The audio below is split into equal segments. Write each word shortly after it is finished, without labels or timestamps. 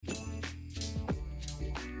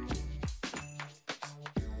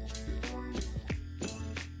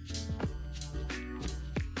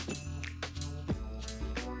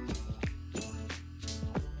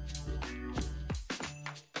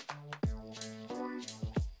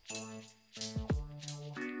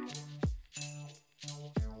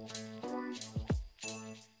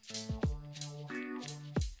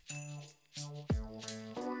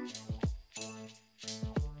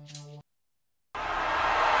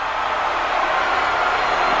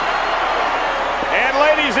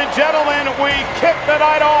Ladies and gentlemen, we kick the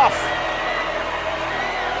night off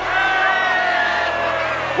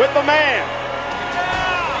with the man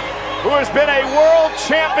who has been a world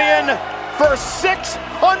champion for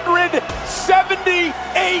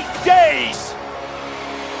 678 days.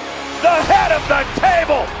 The head of the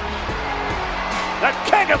table, the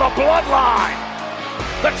king of the bloodline,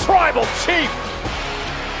 the tribal chief.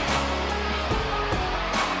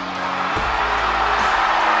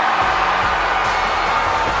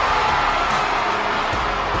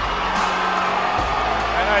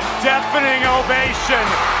 And a deafening ovation.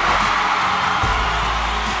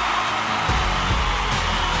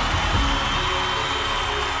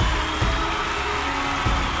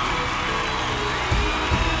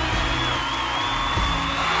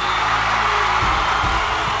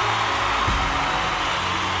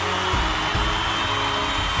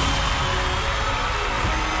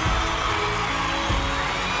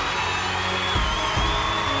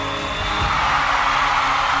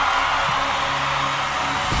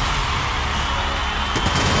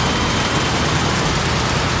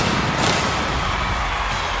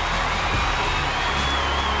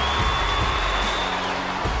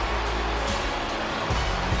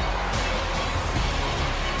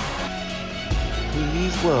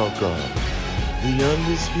 Welcome, the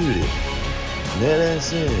undisputed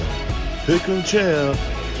NetSN Pick'em Champ,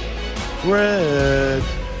 Bret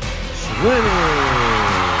Swinning.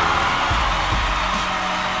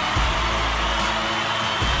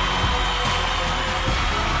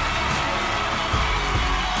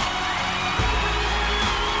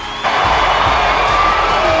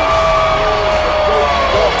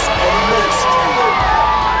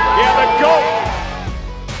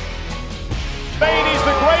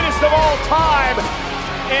 Of all time,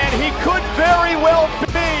 and he could very well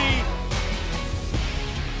be.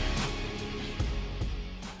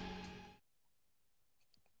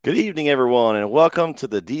 Good evening, everyone, and welcome to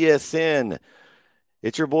the DSN.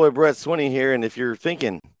 It's your boy Bret Swinning here, and if you're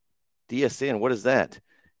thinking, DSN, what is that?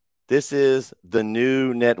 This is the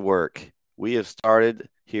new network. We have started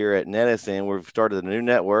here at NetSN. We've started a new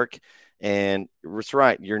network, and it's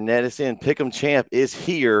right, your NetSN Pick'em Champ is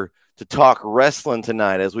here to talk wrestling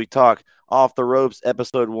tonight as we talk Off the Ropes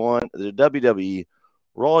episode 1, the WWE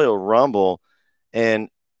Royal Rumble, and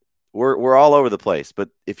we're all over the place. But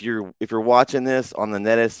if you're watching this on the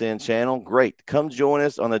NetSN channel, great. Come join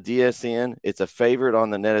us on the DSN. It's a favorite on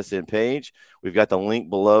the NetSN page. We've got the link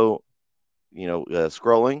below,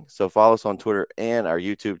 scrolling. So follow us on Twitter and our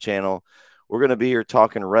YouTube channel. We're going to be here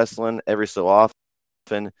talking wrestling every so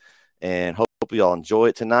often, and hope you all enjoy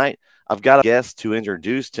it tonight. I've got a guest to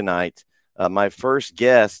introduce tonight. My first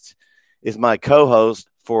guest is my co-host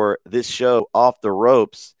for this show, Off the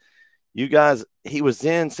Ropes. You guys, he was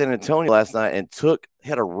in San Antonio last night and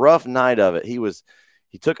had a rough night of it. He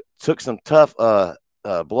took some tough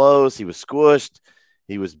blows. He was squished.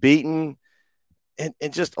 He was beaten, and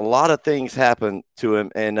just a lot of things happened to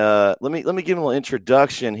him. And let me give him a little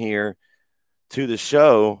introduction here to the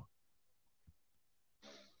show.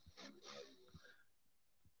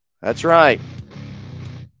 That's right.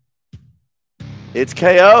 It's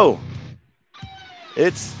KO.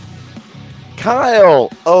 It's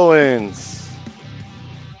Kyle Owens.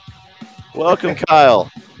 Welcome,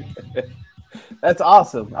 Kyle. That's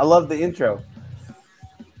awesome. I love the intro.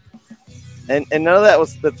 And none of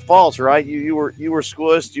that's false, right? You were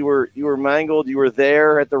squished, you were mangled, you were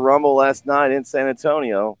there at the Rumble last night in San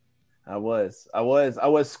Antonio. I was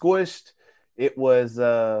squished. It was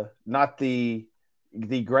not the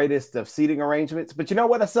greatest of seating arrangements, but you know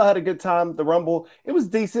what? I still had a good time. The Rumble, it was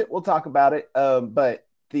decent. We'll talk about it. But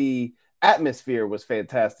the atmosphere was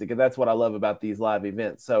fantastic, and that's what I love about these live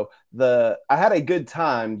events. So I had a good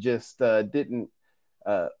time. Just didn't.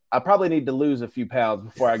 I probably need to lose a few pounds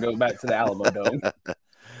before I go back to the Alamo Dome.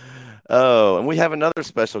 Oh, and we have another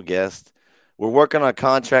special guest. We're working on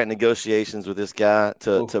contract negotiations with this guy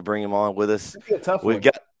to bring him on with us.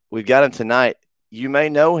 We've got him tonight. You may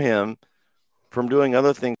know him from doing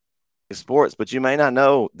other things in sports, but you may not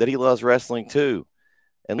know that he loves wrestling too.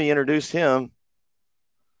 And let me introduce him.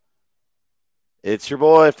 It's your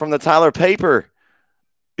boy from the Tyler Paper,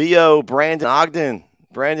 B.O. Brandon Ogden.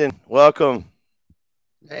 Brandon, welcome.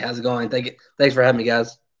 Hey, how's it going? Thanks for having me,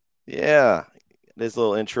 guys. Yeah, this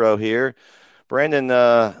little intro here. Brandon,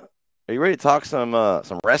 are you ready to talk some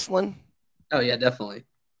wrestling? Oh, yeah, definitely.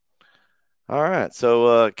 All right.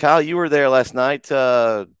 So, Kyle, you were there last night.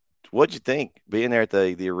 What'd you think being there at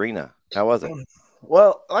the arena? How was it?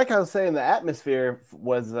 Well, like I was saying, the atmosphere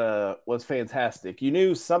was fantastic. You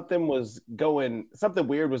knew something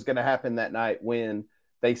weird was going to happen that night when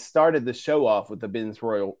they started the show off with the Men's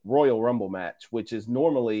Royal Rumble match, which is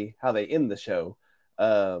normally how they end the show.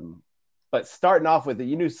 But starting off with it,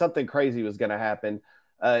 you knew something crazy was going to happen.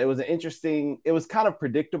 It was kind of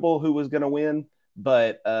predictable who was going to win,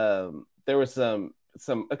 but there was a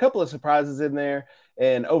couple of surprises in there,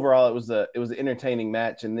 and overall it was an entertaining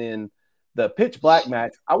match. And then the pitch black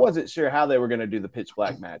match, I wasn't sure how they were going to do the pitch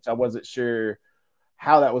black match. I wasn't sure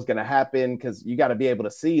how that was going to happen because you got to be able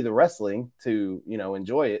to see the wrestling to,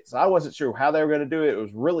 enjoy it. So I wasn't sure how they were going to do it. It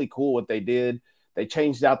was really cool what they did. They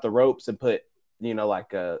changed out the ropes and put,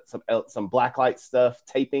 some black light stuff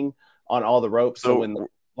taping on all the ropes. So when the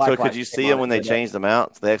So could you see them when they changed them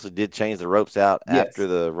out? So they actually did change the ropes out after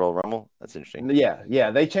the Royal Rumble? That's interesting.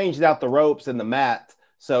 Yeah. They changed out the ropes and the mat.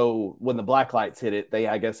 So when the black lights hit it, they,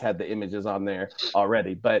 I guess, had the images on there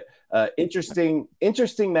already. But interesting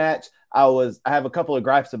match. I have a couple of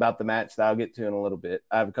gripes about the match that I'll get to in a little bit.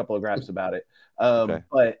 I have a couple of gripes about it. Okay.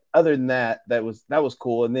 But other than that, that was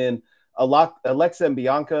cool. And then Alexa and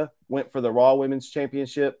Bianca went for the Raw Women's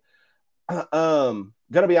Championship.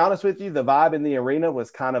 Gonna be honest with you, the vibe in the arena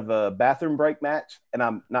was kind of a bathroom break match, and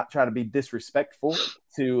I'm not trying to be disrespectful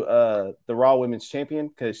to the Raw Women's Champion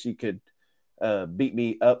because she could beat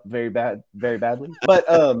me up very badly. But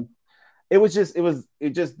it was just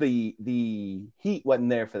the heat wasn't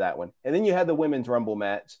there for that one. And then you had the Women's Rumble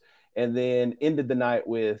match, and then ended the night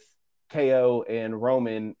with KO and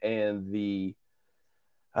Roman and the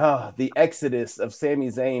exodus of Sami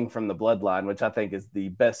Zayn from the Bloodline, which I think is the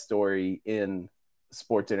best story in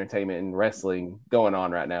sports entertainment and wrestling going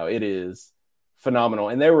on right now. It is phenomenal.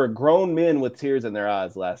 And there were grown men with tears in their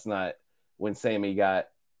eyes last night when Sami got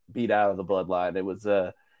beat out of the Bloodline. It was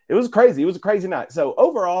crazy. It was a crazy night. So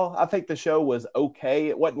overall, I think the show was okay.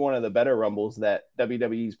 It wasn't one of the better Rumbles that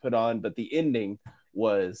WWE's put on, but the ending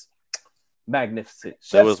was magnificent.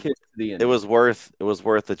 Chef's kiss to the ending. It was worth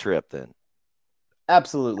the trip then.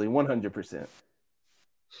 Absolutely, 100%.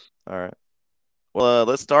 All right. Well,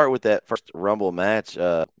 let's start with that first Rumble match,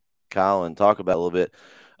 Kyle, and talk about it a little bit.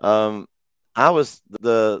 The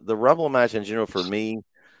Rumble match in general for me,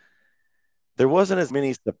 there wasn't as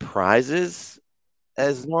many surprises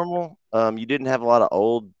as normal. You didn't have a lot of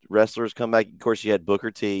old wrestlers come back. Of course, you had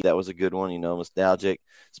Booker T. That was a good one, nostalgic.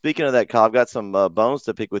 Speaking of that, Kyle, I've got some bones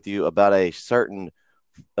to pick with you about a certain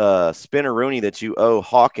spinner-rooney that you owe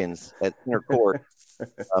Hawkins at center court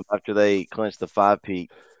after they clinched the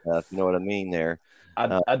 5-peat. If you know what I mean there.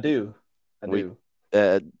 I do.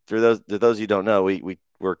 For those you don't know, we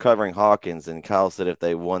were covering Hawkins, and Kyle said if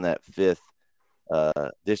they won that 5th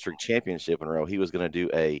district championship in a row, he was going to do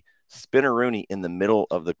a spinner-rooney in the middle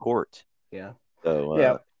of the court. Yeah.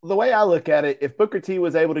 So the way I look at it, if Booker T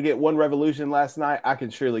was able to get one revolution last night, I can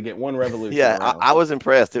surely get one revolution. Yeah, I was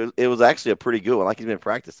impressed. It was actually a pretty good one. Like he's been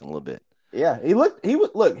practicing a little bit. Yeah, he looked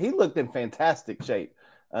in fantastic shape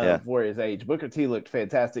for his age. Booker T looked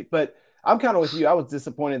fantastic, but I'm kind of with you. I was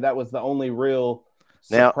disappointed that was the only real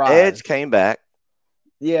surprise. Now Edge came back.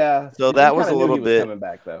 Yeah, so that was a little bit coming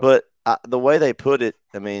back though. But the way they put it,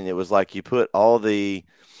 I mean, it was like you put all the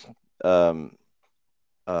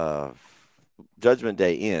Judgment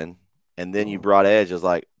Day in, and then you brought Edge as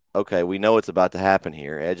like, okay, we know what's about to happen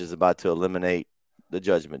here. Edge is about to eliminate the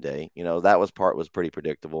Judgment Day. that was pretty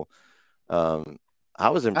predictable. I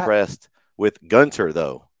was impressed with Gunter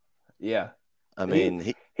though. Yeah, I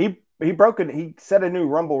mean he set a new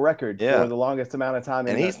Rumble record for the longest amount of time,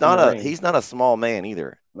 and he's not a small man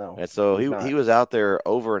either. No, and so he was out there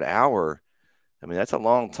over an hour. I mean, that's a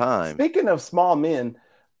long time. Speaking of small men,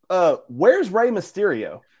 where's Rey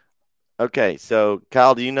Mysterio? Okay, so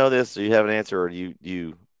Kyle, do you know this? Do you have an answer, or did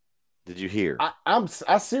you hear?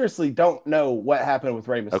 I seriously don't know what happened with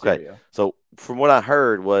Rey Mysterio. Okay, so from what I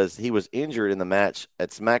heard was he was injured in the match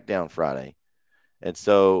at SmackDown Friday, and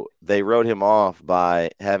so they wrote him off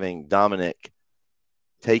by having Dominic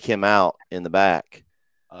take him out in the back.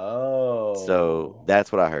 Oh, so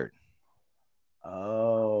that's what I heard.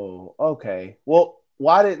 Oh, okay. Well,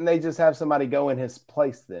 why didn't they just have somebody go in his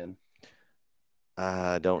place then?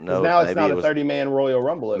 I don't know. Now it's not a 30-man Royal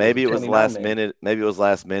Rumble. Maybe it was last minute. Maybe it was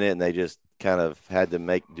last minute, and they just kind of had to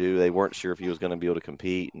make do. They weren't sure if he was going to be able to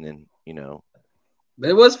compete, and then But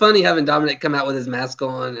it was funny having Dominic come out with his mask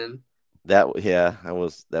on, and that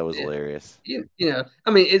was hilarious.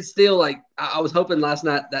 I mean, it's still like I was hoping last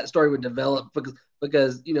night that story would develop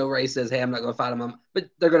because Ray says, "Hey, I'm not going to fight him," but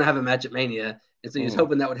they're going to have a match at Mania, and so he was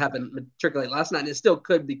hoping that would happen matriculate last night, and it still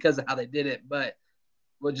could because of how they did it, but.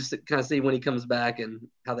 We'll just kind of see when he comes back and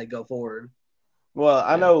how they go forward. Well,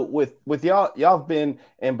 I know with y'all have been,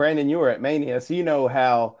 and Brandon, you were at Mania, so you know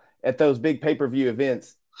how at those big pay-per-view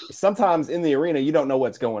events, sometimes in the arena you don't know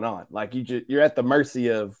what's going on. Like you're at the mercy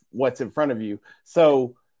of what's in front of you.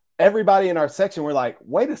 So everybody in our section were like,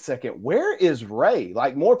 wait a second, where is Ray?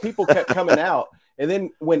 Like more people kept coming out. And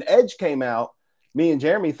then when Edge came out, me and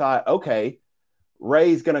Jeremy thought, okay,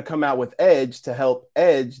 Ray's going to come out with Edge to help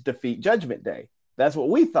Edge defeat Judgment Day. That's what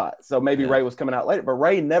we thought. So maybe Ray was coming out later, but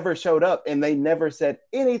Ray never showed up and they never said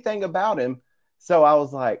anything about him. So I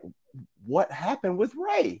was like, what happened with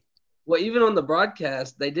Ray? Well, even on the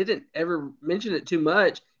broadcast, they didn't ever mention it too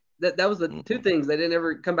much. That was the two things. They didn't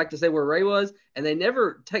ever come back to say where Ray was, and they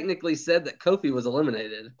never technically said that Kofi was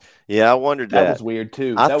eliminated. Yeah, I wondered that. That was weird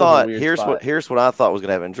too. I thought here's what I thought was going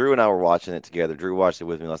to happen. Drew and I were watching it together. Drew watched it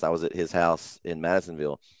with me last night. I was at his house in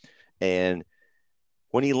Madisonville, and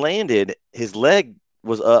when he landed, his leg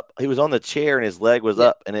was up. He was on the chair, and his leg was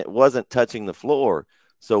up, and it wasn't touching the floor.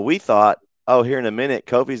 So we thought, oh, here in a minute,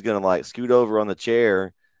 Kofi's going to like scoot over on the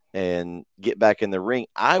chair and get back in the ring.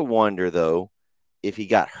 I wonder though if he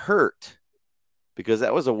got hurt, because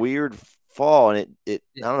that was a weird fall, and it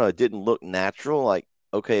I don't know, it didn't look natural. Like,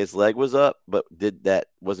 okay, his leg was up, but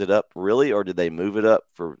was it up really, or did they move it up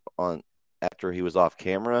after he was off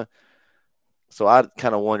camera? So I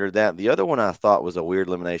kind of wondered that. The other one I thought was a weird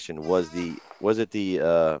elimination was the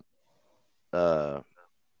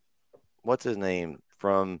what's his name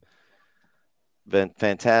from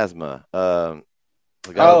Phantasma?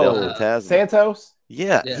 Phantasma. Santos?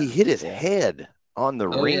 Yeah, he hit his head on the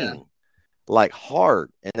ring like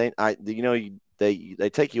hard, and they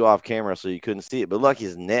take you off camera so you couldn't see it, but look,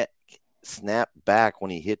 his neck snapped back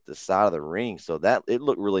when he hit the side of the ring, so that it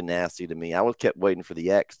looked really nasty to me. I kept waiting for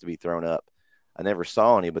the X to be thrown up. I never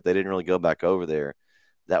saw any, but they didn't really go back over there.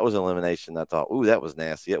 That was an elimination. I thought, ooh, that was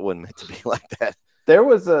nasty. It wasn't meant to be like that. There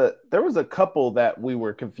was a couple that we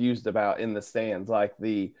were confused about in the stands, like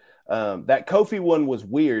the that Kofi one was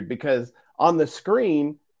weird because on the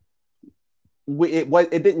screen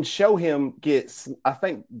it didn't show him I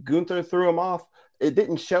think Gunther threw him off. It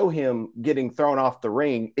didn't show him getting thrown off the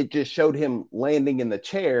ring. It just showed him landing in the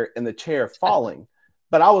chair and the chair falling.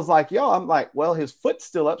 But I was like, I'm like, well, his foot's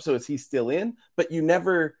still up, so is he still in? But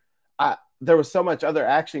there was so much other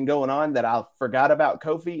action going on that I forgot about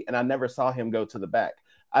Kofi, and I never saw him go to the back.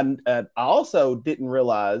 I also didn't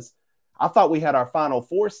realize, I thought we had our final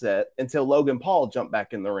four set until Logan Paul jumped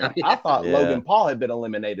back in the ring. I thought Logan Paul had been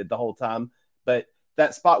eliminated the whole time, but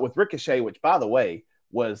that spot with Ricochet, which by the way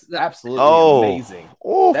was absolutely amazing.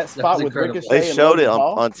 That spot with Ricochet, they showed it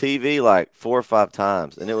on TV like 4 or 5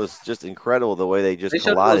 times, and it was just incredible the way they showed it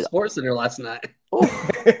collided. on Sports Center last night.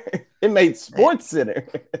 It made Sports Center.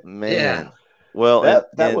 Man. Yeah. Well,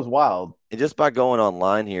 that was wild. And just by going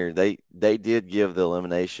online here, they did give the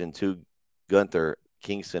elimination to Gunther.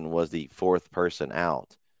 Kingston was the 4th person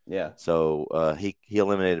out. Yeah. So he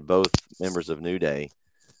eliminated both members of New Day.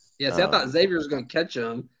 Yeah, see, I thought Xavier was going to catch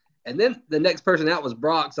him. And then the next person out was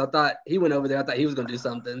Brock. So I thought he went over there. I thought he was going to do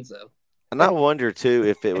something. So. And I wonder, too,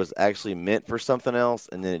 if it was actually meant for something else.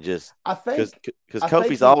 And then it just – I think – because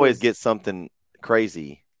Kofi's always gets something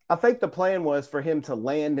crazy. I think the plan was for him to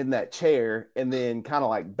land in that chair and then kind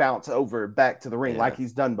of like bounce over back to the ring like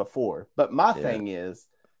he's done before. But my thing is,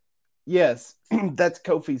 yes, that's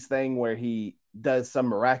Kofi's thing where he does some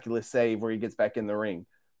miraculous save where he gets back in the ring.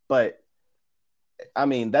 But, I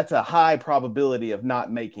mean, that's a high probability of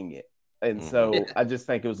not making it. And so I just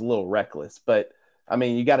think it was a little reckless. But, I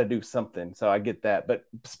mean, you got to do something. So I get that. But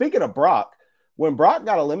speaking of Brock, when Brock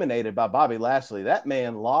got eliminated by Bobby Lashley, that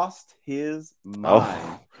man lost his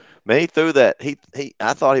mind. Man, he threw that.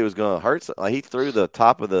 I thought he was going to hurt. Like, he threw the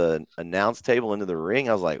top of the announce table into the ring.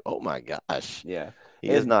 I was like, oh my gosh. Yeah. He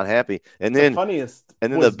is not happy. And then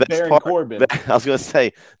the best Baron part, Corbin. I was going to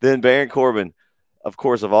say, then Baron Corbin, of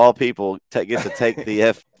course, of all people, gets to take the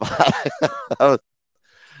F5.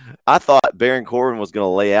 I thought Baron Corbin was going to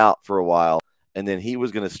lay out for a while, and then he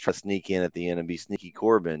was going to try to sneak in at the end and be sneaky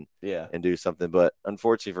Corbin and do something. But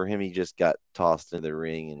unfortunately for him, he just got tossed into the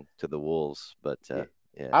ring and to the wolves. But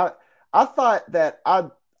I thought that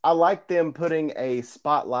I like them putting a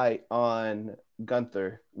spotlight on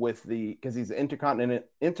Gunther because he's an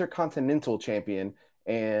intercontinental champion,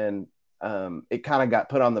 and it kind of got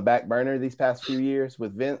put on the back burner these past few years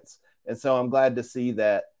with Vince. And so I'm glad to see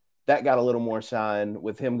that got a little more shine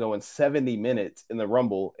with him going 70 minutes in the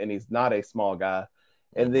Rumble, and he's not a small guy.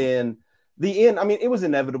 And then the end, I mean, it was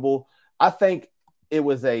inevitable. I think it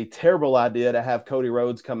was a terrible idea to have Cody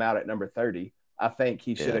Rhodes come out at number 30. I think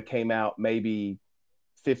he should have came out maybe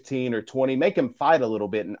 15 or 20, make him fight a little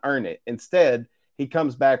bit and earn it. Instead, he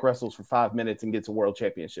comes back, wrestles for 5 minutes, and gets a world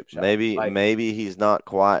championship shot. Maybe he's not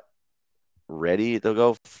quite ready to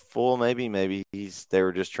go full. Maybe they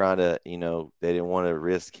were just trying to, they didn't want to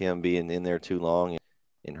risk him being in there too long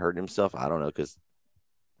and hurting himself. I don't know, because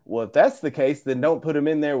Well, if that's the case, then don't put him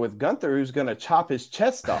in there with Gunther, who's going to chop his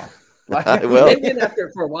chest off. well, they've been after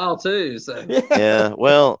it for a while too. So yeah.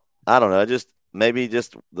 Well, I don't know. Maybe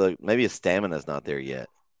his stamina's not there yet.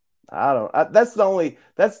 That's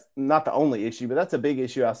not the only issue, but that's a big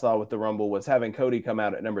issue I saw with the Rumble was having Cody come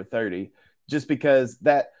out at number 30, just because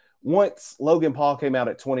that once Logan Paul came out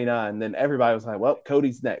at 29, then everybody was like, well,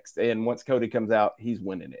 Cody's next. And once Cody comes out, he's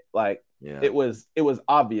winning it. Like, Yeah. it was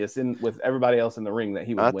obvious with everybody else in the ring that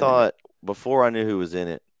he was winning. I thought before I knew who was in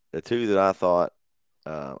it, the two that I thought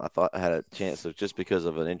had a chance of, just because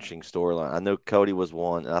of an interesting storyline. I know Cody was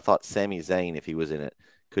one, and I thought Sami Zayn, if he was in it,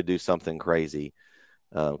 could do something crazy.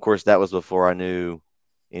 Of course, that was before I knew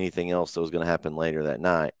anything else that was going to happen later that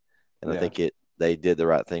night, and I think they did the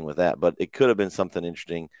right thing with that. But it could have been something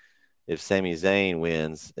interesting if Sami Zayn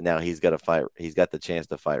wins, and now he's got the chance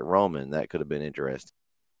to fight Roman. That could have been interesting.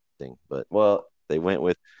 But they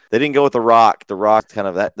didn't go with The Rock. The Rock kind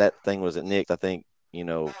of that thing was at Nick's, I think,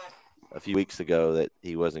 a few weeks ago, that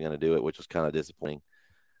he wasn't going to do it, which was kind of disappointing.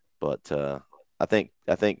 But I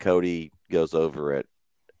think Cody goes over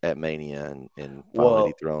at Mania and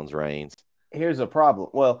finally dethrones Reigns. Here's a problem.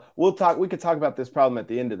 Well, we could talk about this problem at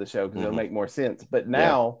the end of the show because it'll make more sense. But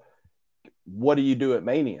now, what do you do at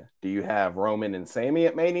Mania? Do you have Roman and Sami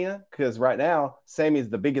at Mania? Because right now, Sami's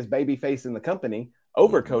the biggest baby face in the company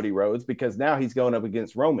over Cody Rhodes, because now he's going up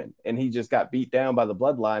against Roman, and he just got beat down by the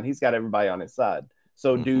Bloodline. He's got everybody on his side.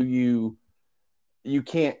 So you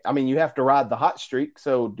can't, you have to ride the hot streak.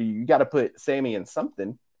 So you got to put Sami in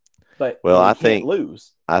something, but I can't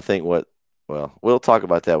lose. We'll talk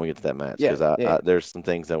about that when we get to that match, because there's some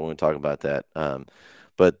things that when we talk about that.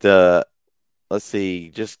 But let's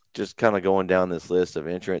see, just kind of going down this list of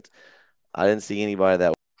entrants, I didn't see anybody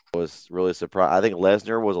that was really surprised. I think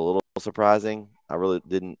Lesnar was a little surprising. I really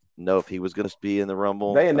didn't know if he was going to be in the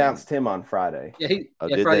Rumble. They announced him on Friday.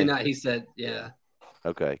 Friday night he said, yeah.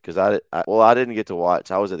 Okay, because I didn't get to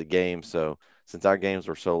watch. I was at the game, so since our games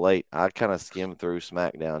were so late, I kind of skimmed through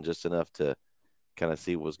SmackDown just enough to kind of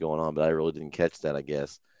see what was going on, but I really didn't catch that, I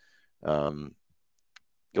guess. Going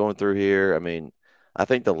through here, I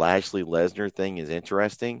think the Lashley Lesnar thing is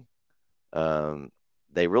interesting.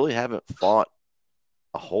 They really haven't fought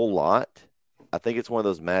a whole lot. I think it's one of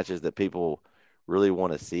those matches that people really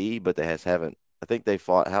want to see, but they haven't. I think they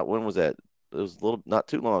fought. When was that? It was not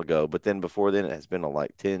too long ago, but then before then, it has been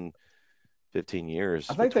like 10, 15 years.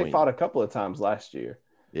 I think they fought a couple of times last year.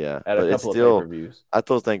 Yeah, at a couple of pay-per-views. I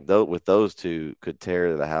still think with those two could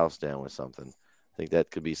tear the house down with something. I think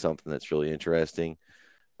that could be something that's really interesting.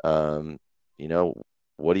 What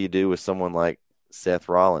do you do with someone like Seth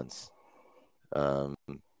Rollins? I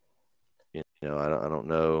don't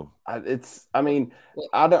know. I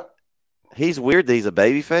don't. He's weird that he's a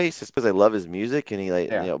babyface. It's because they love his music,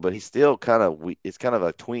 and but he's still it's kind of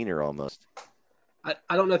a tweener almost.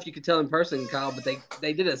 I don't know if you could tell in person, Kyle, but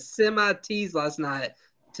they did a semi-tease last night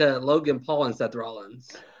to Logan Paul and Seth Rollins.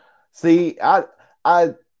 See, I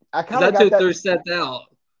kind of got that through Seth out.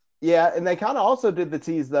 Yeah, and they kind of also did the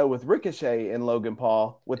tease though with Ricochet and Logan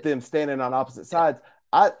Paul, with them standing on opposite sides.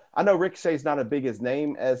 I know Ricochet's not as big a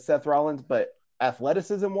name as Seth Rollins, but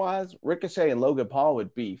athleticism-wise, Ricochet and Logan Paul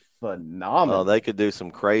would be phenomenal. Oh, they could do some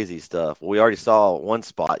crazy stuff. We already saw one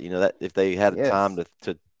spot, that if they had time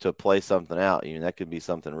to play something out, that could be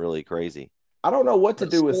something really crazy. I don't know what to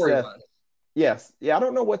do with Seth. Yes. Yeah, I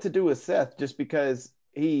don't know what to do with Seth, just because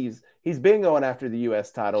he's been going after the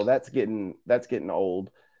US title. That's getting old.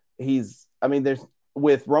 There's,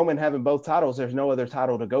 with Roman having both titles, there's no other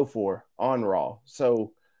title to go for on Raw.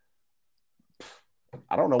 So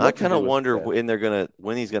I don't know. I kind of wonder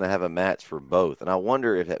when he's gonna have a match for both, and I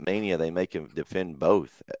wonder if at Mania they make him defend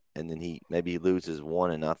both, and then he loses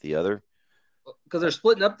one and not the other. Because they're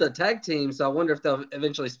splitting up the tag team, so I wonder if they'll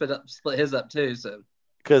eventually split his up too. So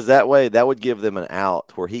because that way that would give them an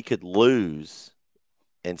out where he could lose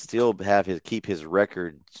and still keep his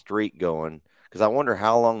record streak going. Because I wonder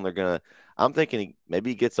how long they're gonna. I'm thinking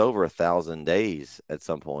maybe he gets over 1,000 days at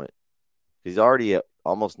some point. He's already at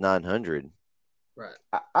almost 900. Right.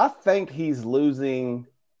 I think he's losing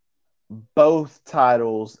both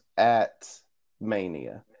titles at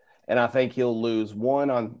Mania, and I think he'll lose one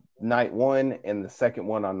on night one and the second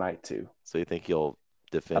one on night two. So you think he'll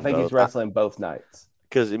defend? I think both? He's wrestling both nights.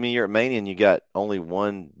 Because you're at Mania and you got only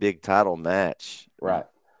one big title match, right?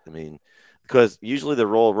 Because usually the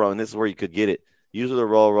Royal Rumble, and this is where you could get it. Usually the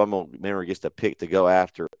Royal Rumble member gets to pick to go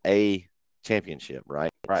after a championship,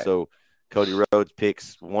 right? Right. So Cody Rhodes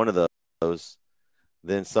picks one of those.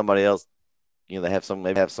 Then somebody else they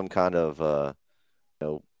have some kind of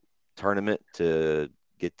tournament to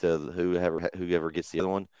get to whoever gets the other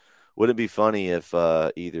one. Wouldn't it be funny if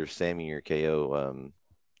either Sammy or KO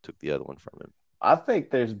took the other one from him? I think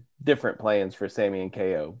there's different plans for Sammy and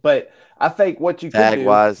KO, but I think what you could Tag do,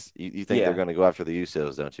 wise, you think Yeah. they're going to go after the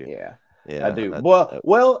Usos, don't you? yeah, Yeah, I do.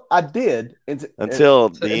 Well, I did until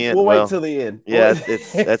the end. We'll wait Well, till the end. yeah,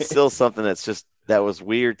 that's still something that was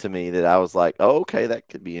weird to me that I was like, oh, okay, that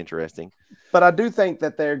could be interesting. But I do think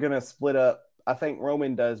that they're going to split up. I think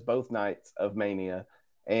Roman does both nights of Mania,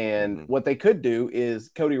 and what they could do is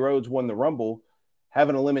Cody Rhodes won the Rumble, have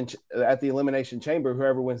an at the Elimination Chamber.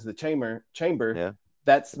 Whoever wins the chamber, Yeah.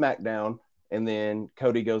 that's SmackDown, and then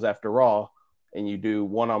Cody goes after Raw, and you do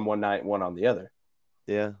one on one night, one on the other.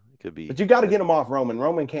 Yeah, it could be. But you got to get them off Roman.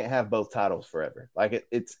 Roman can't have both titles forever. Like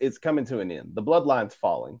it's coming to an end. The bloodline's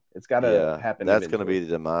falling. It's got to happen. That's going to be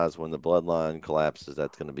the demise when the bloodline collapses.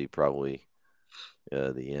 That's going to be probably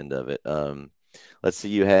the end of it. Let's see.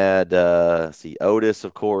 You had Otis,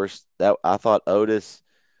 of course. That I thought Otis,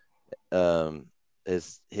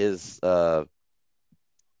 his. Oh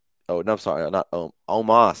no, I'm sorry, not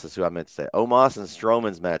Omos is who I meant to say. Omos and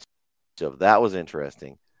Strowman's match. That was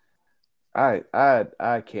interesting. I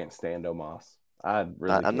can't stand Omos. I'm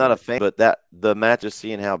not a fan, but the match of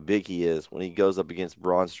seeing how big he is when he goes up against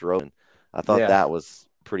Braun Strowman, I thought that was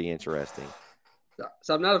pretty interesting.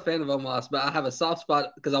 So I'm not a fan of Omos, but I have a soft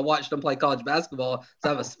spot because I watched him play college basketball. So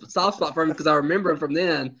I have a soft spot for him because I remember him from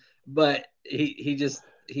then. But he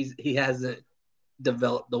hasn't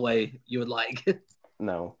developed the way you would like.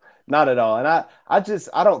 No, not at all. And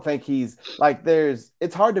I don't think he's like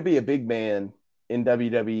it's hard to be a big man in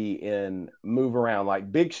WWE and move around.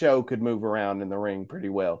 Like Big Show could move around in the ring pretty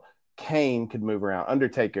well. Kane could move around.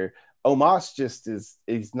 Undertaker. Omos just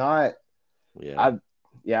he's not. Yeah.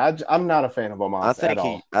 I'm not a fan of Omos at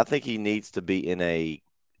all. I think he needs to be in a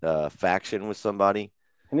faction with somebody.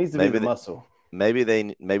 He needs to be the muscle. Maybe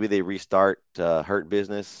they restart Hurt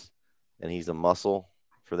Business, and he's a muscle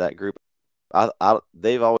for that group.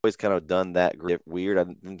 They've always kind of done that group weird. I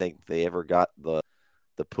didn't think they ever got the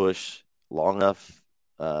push long enough.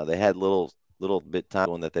 They had little bit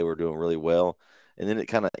time when that they were doing really well, and then it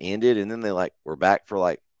kind of ended, and then they were back for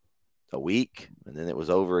like a week, and then it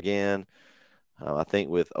was over again. I think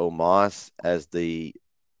with Omos as the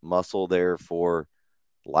muscle there for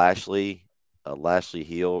Lashley, a Lashley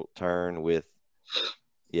heel turn with,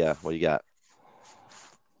 what do you got?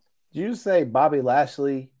 Did you say Bobby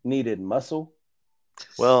Lashley needed muscle?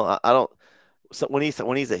 Well, I don't. So when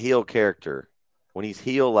he's a heel character, when he's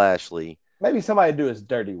heel Lashley, maybe somebody do his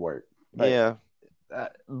dirty work.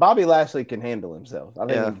 Bobby Lashley can handle himself. I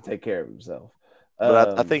think he can take care of himself.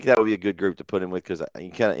 But I think that would be a good group to put him with because he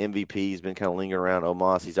kind of MVP's been kind of lingering around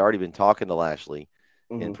Omos. He's already been talking to Lashley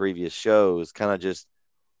in previous shows, kind of just,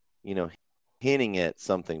 hinting at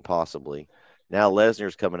something possibly. Now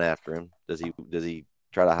Lesnar's coming after him. Does he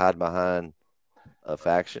try to hide behind a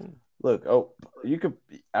faction? Look, you could.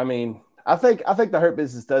 I mean, I think the Hurt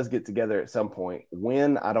Business does get together at some point.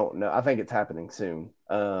 When I don't know. I think it's happening soon.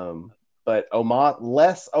 But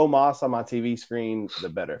less Omos on my TV screen, the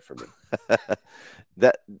better for me.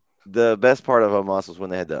 That the best part of Omos was when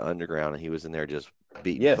they had the Underground and he was in there just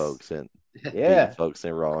beating folks and beating folks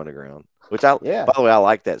in Raw Underground. Which by the way, I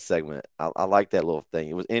like that segment. I like that little thing.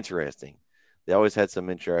 It was interesting. They always had some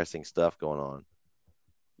interesting stuff going on.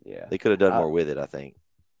 Yeah, they could have done more with it. I think.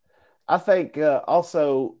 I think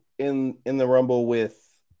also in the Rumble with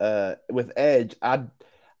Edge,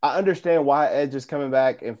 I understand why Edge is coming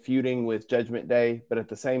back and feuding with Judgment Day, but at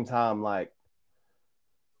the same time,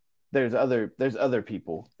 there's other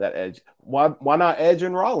people that Edge. Why not Edge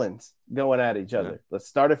and Rollins going at each other? Yeah. Let's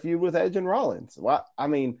start a feud with Edge and Rollins. Why? I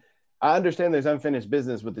mean, I understand there's unfinished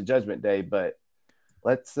business with the Judgment Day, but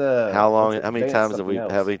let's. How many times have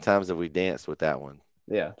we danced with that one?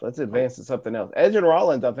 Yeah, let's advance to something else. Edge and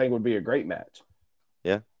Rollins, I think, would be a great match.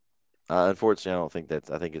 Yeah, unfortunately, I don't think that's.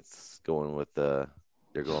 I think it's going with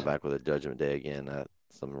they're going back with a Judgment Day again for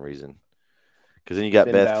some reason. Because then you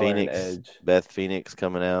got Beth Phoenix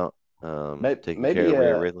coming out, taking care of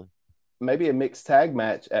Rhea Ripley. Maybe a mixed tag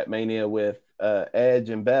match at Mania with Edge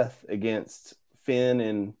and Beth against Finn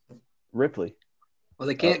and Ripley. Well,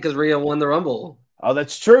 they can't because Rhea won the Rumble. Oh,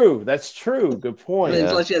 that's true. That's true. Good point.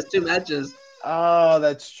 Unless she has two matches. Oh,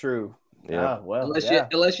 that's true. Yeah.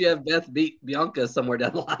 Unless you have Beth beat Bianca somewhere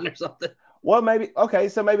down the line or something. Well, maybe. Okay,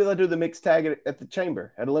 so maybe they'll do the mixed tag at the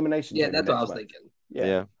Chamber at Elimination. Yeah, that's what I was thinking.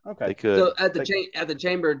 Yeah. Okay. They could. So at the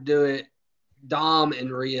Chamber, do it Dom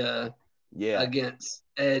and Rhea. Yeah. Against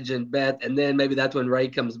Edge and Beth, and then maybe that's when Ray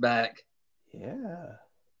comes back. Yeah.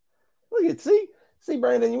 Look at see See,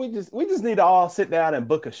 Brandon, we just need to all sit down and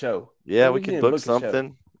book a show. Yeah, we could book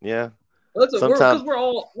something. Yeah. Because we're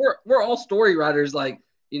all story writers. Like,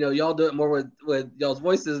 y'all do it more with y'all's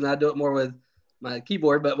voices, and I do it more with my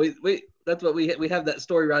keyboard. But we that's what we have, that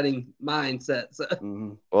story writing mindset. So.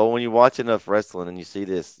 Mm-hmm. Well, when you watch enough wrestling and you see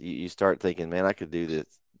this, you start thinking, man, I could do this.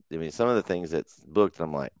 I mean, some of the things that's booked,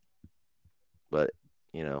 I'm like, but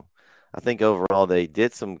I think overall they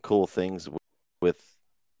did some cool things with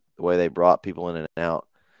the way they brought people in and out.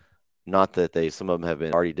 Not that some of them have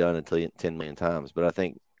been already done until 10 million times, but I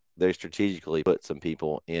think they strategically put some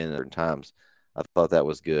people in at certain times. I thought that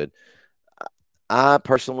was good. I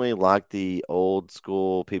personally like the old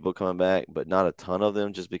school people coming back, but not a ton of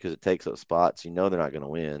them just because it takes up spots. They're not going to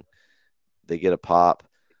win. They get a pop.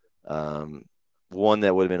 One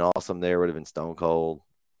that would have been awesome there would have been Stone Cold,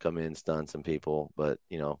 come in, stun some people. But,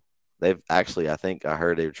 they've actually, I think I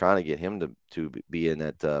heard they were trying to get him to be in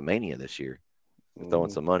that Mania this year, throwing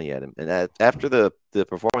some money at him. And after the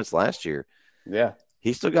performance last year, yeah,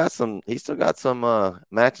 he still got some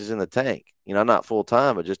matches in the tank. Not full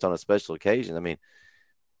time, but just on a special occasion. I mean,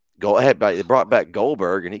 they brought back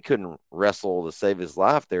Goldberg, and he couldn't wrestle to save his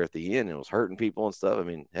life there at the end. It was hurting people and stuff. I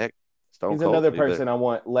mean, heck, Stone he's Cold another person I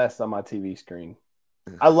want less on my TV screen.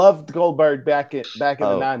 I loved Goldberg back in the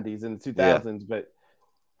 90s and the 2000s, but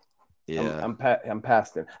yeah, I'm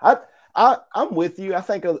past him. I'm with you. I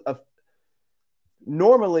think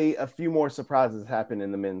normally a few more surprises happen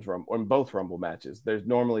in the men's rumble or in both rumble matches. There's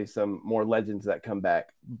normally some more legends that come back,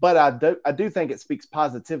 but I do think it speaks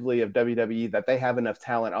positively of WWE that they have enough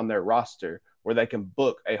talent on their roster where they can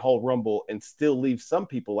book a whole rumble and still leave some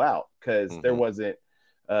people out, because there wasn't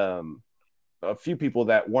a few people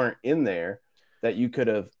that weren't in there that you could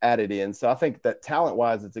have added in. So I think that talent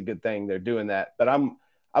wise, it's a good thing they're doing that. But I'm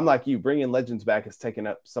like you, bringing legends back is taking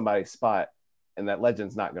up somebody's spot, and that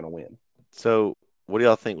legend's not going to win. So what do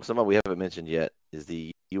y'all think? Somebody we haven't mentioned yet is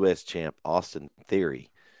the U.S. champ, Austin Theory.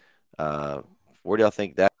 Where do y'all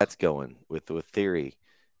think that's going with Theory?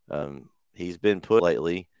 He's been put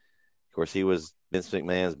lately. Of course, he was Vince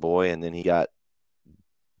McMahon's boy, and then he got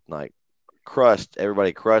crushed.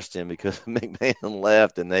 Everybody crushed him because McMahon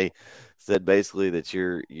left, and they said basically that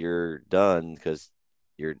you're done because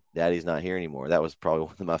your daddy's not here anymore. That was probably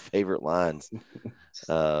one of my favorite lines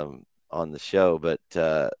on the show. But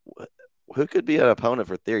who could be an opponent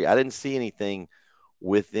for Theory? I didn't see anything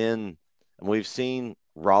within. And we've seen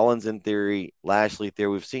Rollins in Theory, Lashley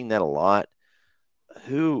Theory. We've seen that a lot.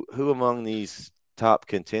 Who among these top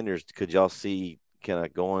contenders could y'all see kind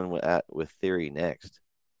of going with Theory next?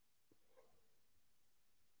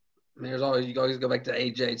 I mean, you always go back to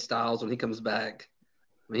AJ Styles when he comes back.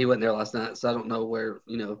 I mean, he wasn't there last night, so I don't know where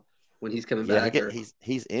when he's coming back.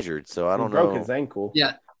 He's injured, so I don't know. He broke his ankle.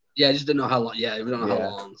 Yeah, I just didn't know how long. Yeah, we don't know how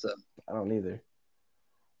long. So I don't either.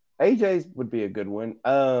 AJ would be a good one.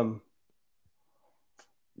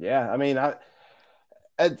 Yeah, I mean,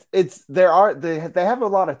 they have a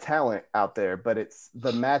lot of talent out there, but it's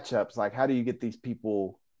the matchups. Like, how do you get these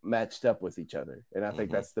people matched up with each other? And I think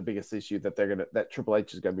that's the biggest issue that Triple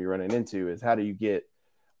H is going to be running into, is how do you get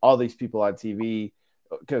all these people on TV?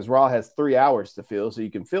 Because Raw has 3 hours to fill, so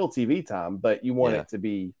you can fill TV time, but you want it to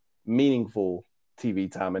be meaningful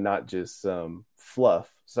TV time and not just fluff.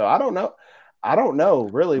 So I don't know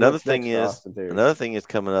really. Another thing is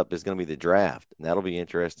coming up is going to be the draft, and that'll be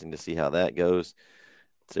interesting to see how that goes.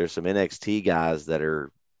 There's some NXT guys that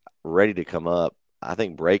are ready to come up. I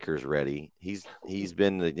think Breaker's ready. He's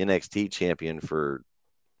been the NXT champion for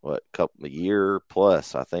a year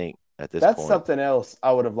plus, I think. That's something else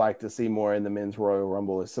I would have liked to see more in the men's Royal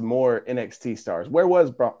Rumble, is some more NXT stars. Where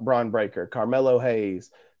was Braun Breaker, Carmelo Hayes,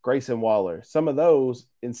 Grayson Waller? Some of those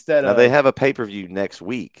now they have a pay-per-view next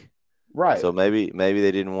week. Right. So maybe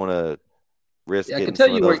they didn't want to risk getting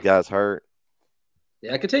some of those guys hurt.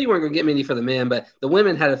 Yeah, I could tell you weren't going to get many for the men, but the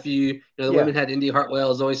women had a few. Women had Indy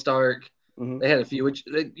Hartwell, Zoe Stark. Mm-hmm. They had a few, which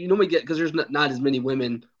you normally get because there's not as many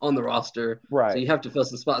women on the roster. Right. So you have to fill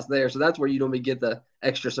some spots there. So that's where you normally get the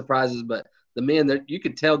extra surprises. But the men, you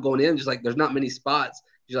could tell going in, just like there's not many spots.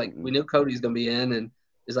 Just like we knew Cody's going to be in, and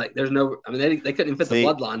it's like there's no. I mean, they couldn't even fit the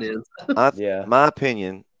bloodline in. My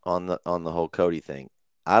opinion on the whole Cody thing,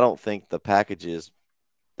 I don't think the packages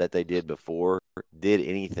that they did before did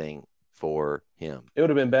anything for him. It would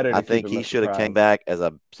have been better. I think he should have came back as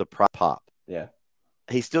a surprise pop. Yeah.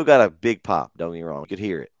 He still got a big pop, don't get me wrong. You could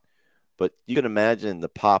hear it. But you can imagine the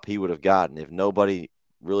pop he would have gotten if nobody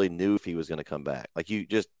really knew if he was going to come back. Like, you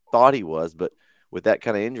just thought he was, but with that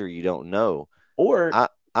kind of injury, you don't know. Or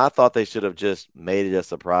I thought they should have just made it a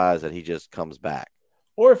surprise that he just comes back.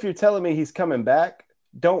 Or if you're telling me he's coming back,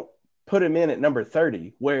 don't put him in at number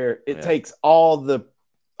 30, where it takes all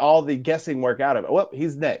the guessing work out of it. Well,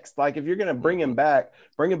 he's next. Like if you're going to bring him back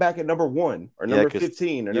at number 1 or number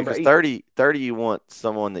 15 or number 8. 30, you want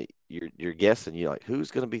someone that you're guessing. You're like,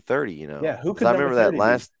 who's going to be 30? You know? Yeah, who could? I remember that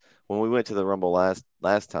when we went to the Rumble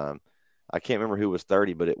last time. I can't remember who was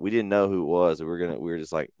 30, but we didn't know who it was. We were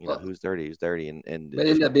just like, who's 30? Who's 30? And it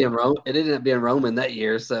ended up being Roman. It ended up being Roman that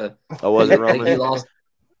year. So was it Roman? He lost.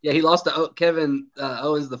 Yeah, he lost to Kevin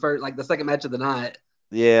Owens the second match of the night.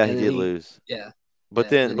 Yeah, he did lose. Yeah. But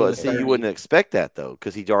see, you wouldn't expect that though,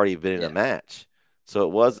 because he'd already been in a match. So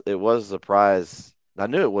it was a surprise. I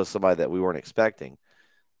knew it was somebody that we weren't expecting.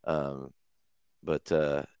 But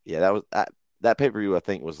that was that pay-per-view. I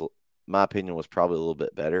think my opinion was probably a little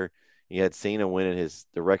bit better. You had Cena winning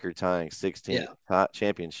the record-tying 16th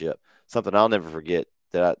championship, something I'll never forget.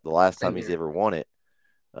 The last time he's ever won it.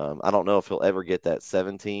 I don't know if he'll ever get that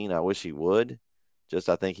 17. I wish he would.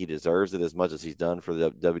 I think he deserves it as much as he's done for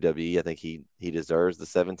the WWE. I think he deserves the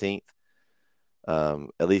 17th.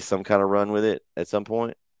 At least some kind of run with it at some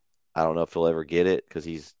point. I don't know if he'll ever get it because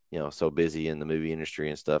he's so busy in the movie industry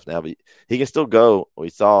and stuff now. But he can still go. We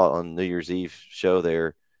saw on New Year's Eve show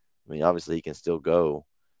there. I mean, obviously he can still go.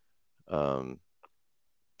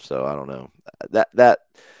 So I don't know. That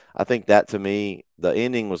I think that to me, the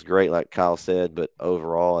ending was great, like Kyle said, but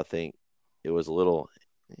overall I think it was a little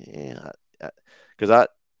because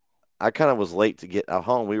I kind of was late to get out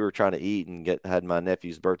home. We were trying to eat and had my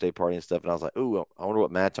nephew's birthday party and stuff, and I was like, "Ooh, I wonder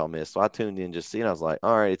what match I'll miss." So I tuned in just seeing. I was like,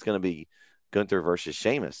 "All right, it's going to be Gunther versus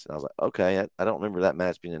Sheamus." And I was like, "Okay, I don't remember that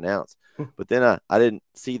match being announced." But then I didn't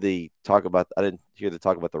see I didn't hear the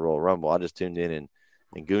talk about the Royal Rumble. I just tuned in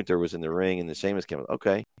and Gunther was in the ring and the Sheamus came.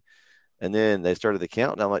 Okay, and then they started the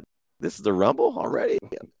count, and I'm like, "This is the Rumble already?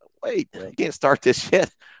 Wait, you can't start this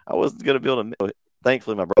yet." I wasn't going to be able to.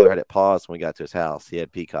 Thankfully, my brother had it paused when we got to his house. He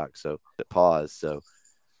had Peacock, so it paused. So,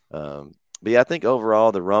 but yeah, I think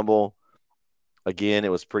overall the Rumble, again,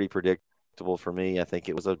 it was pretty predictable for me. I think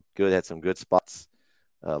it was had some good spots.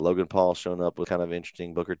 Logan Paul showing up was kind of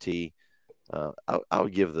interesting. Booker T. I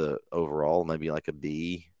would give the overall maybe like a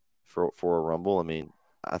B for a Rumble. I mean,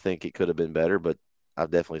 I think it could have been better, but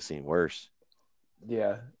I've definitely seen worse.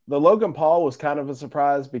 Yeah, the Logan Paul was kind of a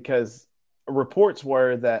surprise because reports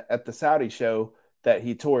were that at the Saudi show that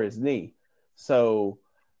he tore his knee. So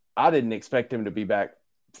I didn't expect him to be back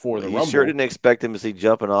for the Rumble. You sure didn't expect him to see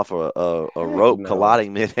jumping off a rope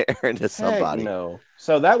colliding midair into somebody. No.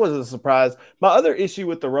 So that was a surprise. My other issue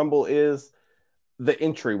with the Rumble is the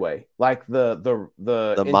entryway, like the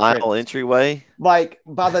mile entryway. Like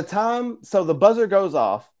by the time, so the buzzer goes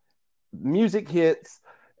off, music hits,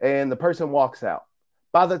 and the person walks out.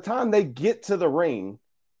 By the time they get to the ring,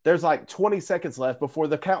 there's like 20 seconds left before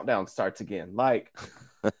the countdown starts again. Like,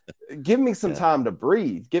 give me some time to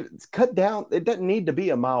breathe. Cut down. It doesn't need to be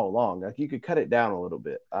a mile long. Like you could cut it down a little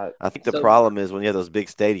bit. I think the problem is when you have those big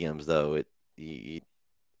stadiums, though, you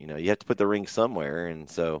have to put the ring somewhere, and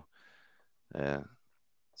so yeah.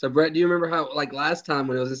 So Brett, do you remember how like last time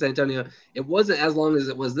when it was in San Antonio, it wasn't as long as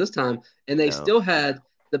it was this time, and they still had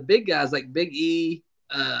the big guys like Big E.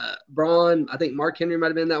 Braun, I think Mark Henry might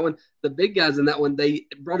have been in that one. The big guys in that one, they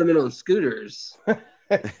brought them in on scooters.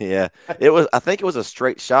 Yeah, I think it was a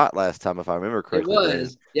straight shot last time, if I remember correctly. It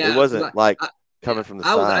was. Yeah, it wasn't coming from the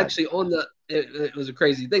side. I was actually on the. It was a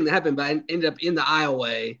crazy thing that happened, but I ended up in the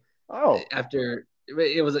aisleway. Oh, after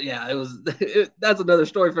it was. Yeah, it was. That's another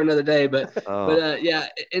story for another day. But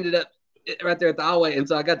it ended up right there at the aisleway, and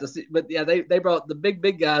so I got to see. But yeah, they brought the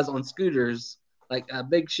big guys on scooters. Like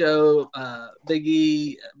Big Show, Big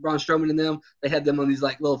E, Braun Strowman, and them, they had them on these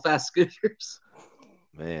like little fast scooters.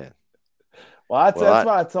 Man, that's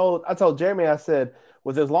why I told Jeremy. I said,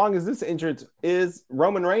 with as long as this entrance is,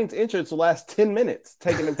 Roman Reigns' entrance will last 10 minutes,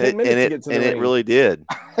 taking him 10 minutes to get to the ring. And it really did.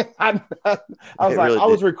 I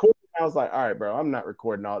was recording. I was like, all right, bro, I'm not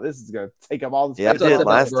recording all this. Is going to take up all this. Yeah, I did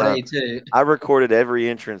last time. Too. I recorded every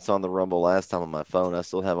entrance on the Rumble last time on my phone. I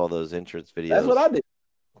still have all those entrance videos. That's what I did.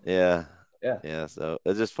 Yeah. Yeah, so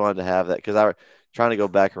it's just fun to have that because I was trying to go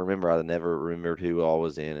back and remember. I never remembered who all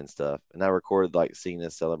was in and stuff. And I recorded like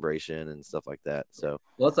Cena's celebration and stuff like that. So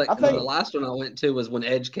it's like the last one I went to was when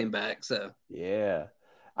Edge came back. So yeah,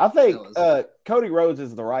 I think Cody Rhodes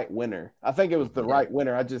is the right winner. I think it was the right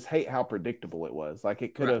winner. I just hate how predictable it was. Like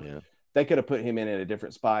it could have, they could have put him in a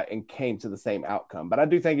different spot and came to the same outcome. But I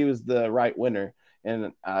do think he was the right winner,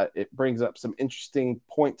 and it brings up some interesting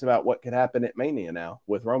points about what could happen at Mania now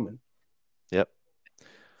with Roman. Yep.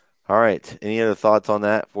 All right. Any other thoughts on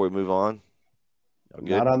that before we move on?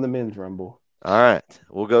 Not on the men's Rumble. All right,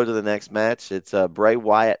 we'll go to the next match. It's Bray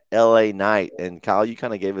Wyatt, LA Knight, and Kyle, you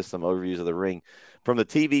kind of gave us some overviews of the ring from the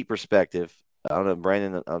TV perspective. I don't know,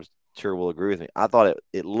 Brandon. I'm sure will agree with me. I thought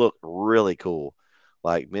it looked really cool.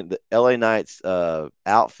 Like the LA Knight's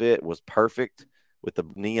outfit was perfect with the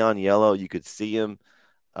neon yellow. You could see him.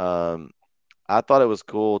 I thought it was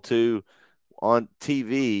cool too. On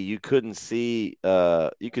TV, you couldn't see.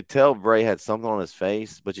 You could tell Bray had something on his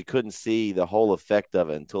face, but you couldn't see the whole effect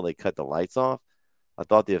of it until they cut the lights off. I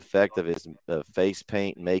thought the effect of his face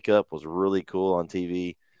paint and makeup was really cool on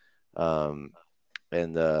TV, and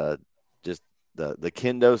just the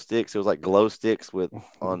kendo sticks. It was like glow sticks with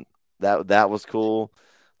on that. That was cool.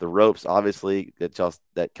 The ropes, obviously,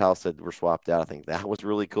 that Kyle said were swapped out. I think that was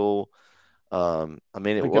really cool. I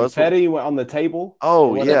mean, it The was confetti went on the table. Oh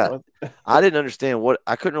What yeah, that was. I didn't understand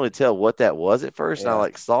I couldn't really tell what that was at first. And I Yeah.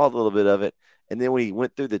 like saw a little bit of it, and then when he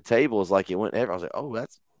went through the tables, like it went everywhere. I was like, oh,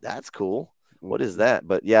 that's cool. What is that?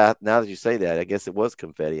 But yeah, now that you say that, I guess it was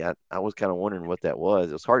confetti. I was kind of wondering what that was.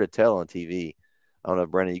 It was hard to tell on TV. I don't know,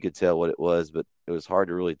 Brennan, you could tell what it was, but it was hard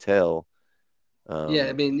to really tell. Yeah,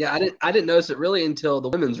 I mean, yeah, I didn't notice it really until the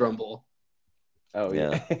women's rumble. Oh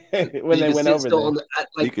Yeah. yeah. When You they could went see it over still there. on the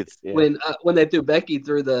you like could, when they threw Becky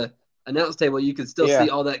through the announce table, you could still Yeah. see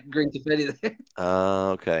all that green confetti there.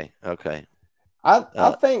 okay.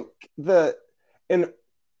 I think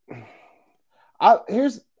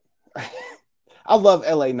here's I love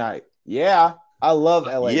LA Knight. Yeah, I love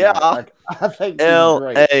LA Yeah. Knight. Like, I think he's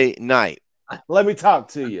great. L.A. Knight. Let me talk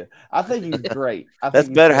to you. I think he's great. I That's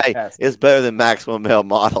think better. he's Hey, fantastic. it's better than Maximum Male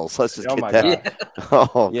Models. Let's just Oh get my that. God.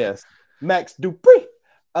 Oh, Yes, Max Dupree.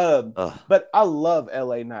 ugh. But I love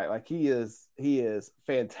LA Knight. Like he is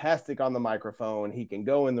fantastic on the microphone. He can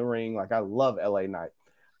go in the ring. Like I love LA Knight.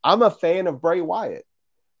 I'm a fan of Bray Wyatt,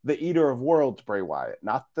 the Eater of Worlds Bray Wyatt,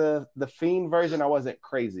 not the Fiend version. I wasn't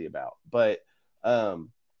crazy about. But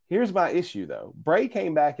here's my issue though. Bray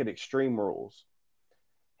came back at Extreme Rules.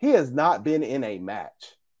 He has not been in a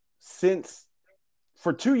match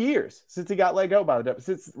for 2 years since he got let go by the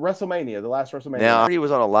since WrestleMania, the last WrestleMania. Now he was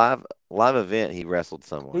on a live event. He wrestled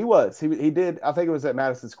someone. He was. He did. I think it was at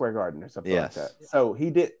Madison Square Garden or something like that. So he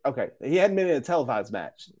did. Okay, he hadn't been in a televised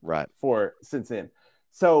match right since then.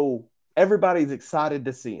 So everybody's excited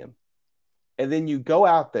to see him, and then you go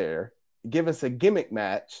out there, give us a gimmick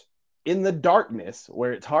match in the darkness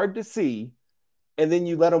where it's hard to see, and then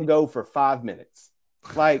you let him go for 5 minutes.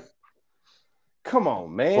 Like, come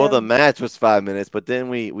on, man. Well, the match was 5 minutes, but then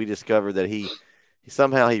we discovered that he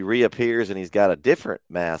somehow reappears and he's got a different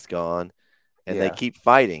mask on, and they keep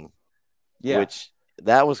fighting. Yeah, which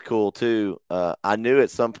that was cool too. I knew at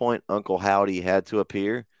some point Uncle Howdy had to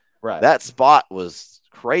appear. right. That spot was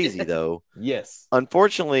crazy though. Yes.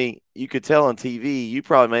 Unfortunately, you could tell on TV. You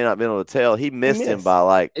probably may not have been able to tell. He missed him by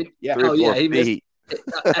like 3 or 4 he feet. missed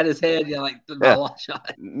at his head. Yeah, like the long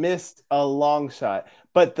shot. Missed a long shot,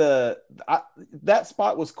 but that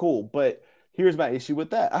spot was cool. But here's my issue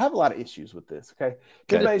with that. I have a lot of issues with this. Okay,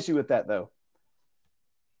 here's my issue with that though.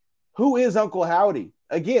 Who is Uncle Howdy?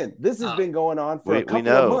 Again, this has been going on for a couple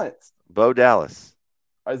of months. Bo Dallas.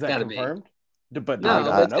 Is that confirmed? But no,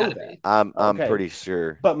 I don't know that. I'm pretty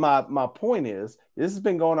sure. But my point is, this has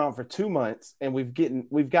been going on for 2 months, and we've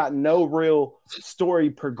gotten no real story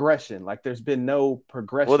progression. Like there's been no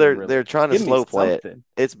progression. Well, they're trying to slow play it.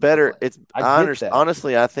 It's better.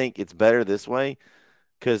 Honestly, I think it's better this way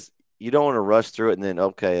because you don't want to rush through it and then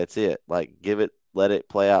that's it. Like let it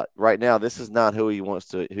play out. Right now, this is not who you want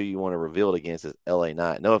to reveal it against is LA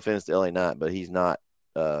Knight. No offense to LA Knight, but he's not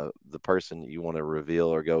the person you want to reveal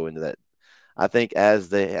or go into that. I think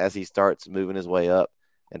as he starts moving his way up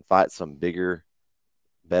and fights some bigger,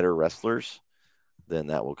 better wrestlers, then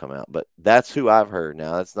that will come out. But that's who I've heard.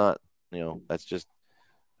 Now that's not, that's just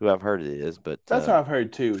who I've heard it is. But that's what I've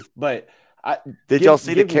heard too. But did y'all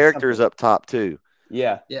see the characters up top too?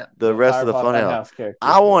 Yeah. The rest of the Funhouse characters.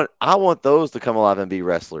 I want those to come alive and be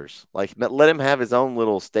wrestlers. Like let him have his own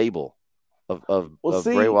little stable of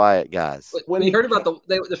Bray Wyatt guys. When you heard about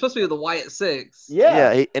they're supposed to be the Wyatt Six.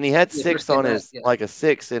 Yeah. He had 6 on his like a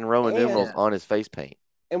 6 in Roman numerals on his face paint.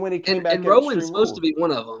 And when he came back, and Rowan's supposed to be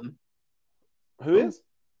one of them. Who is?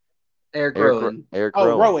 Eric Rowan.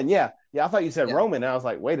 Rowan. Yeah. I thought you said Roman. And I was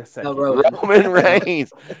like, wait a second. No, Roman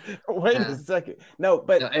Reigns. Wait a second. No,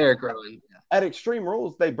 Eric Rowan. At Extreme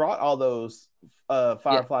Rules, they brought all those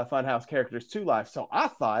Firefly Funhouse characters to life. So I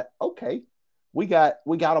thought, okay, we got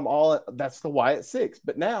them all. That's the Wyatt Six.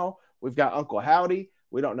 But now we've got Uncle Howdy.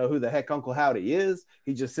 We don't know who the heck Uncle Howdy is.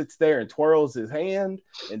 He just sits there and twirls his hand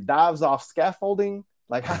and dives off scaffolding.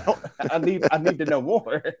 Like I need to know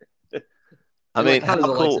more. I mean, how how does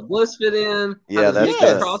Alexa cool? Bliss fit in? Yeah, How does that's Yes.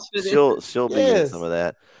 gonna. Cross fit in? She'll be in some Yes. of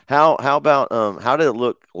that. How about how did it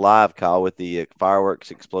look live, Kyle, with the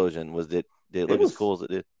fireworks explosion? Did it look as was cool as it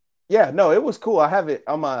did? Yeah, no, it was cool. I have it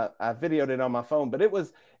on I videoed it on my phone, but it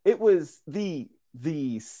was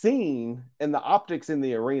the scene and the optics in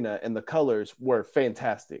the arena and the colors were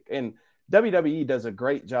fantastic. And WWE does a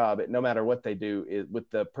great job at no matter what they do with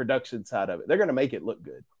the production side of it. They're going to make it look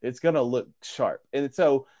good. It's going to look sharp. And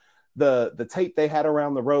so the tape they had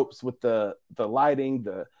around the ropes with the lighting,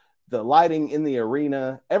 the lighting in the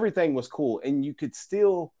arena, everything was cool. And you could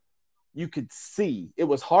see, it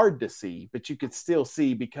was hard to see, but you could still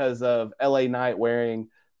see because of LA Knight wearing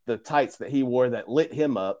the tights that he wore that lit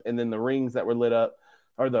him up, and then the rings that were lit up,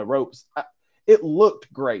 or the ropes. It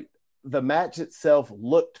looked great. The match itself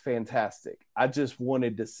looked fantastic. I just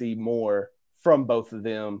wanted to see more from both of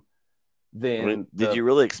them. Did you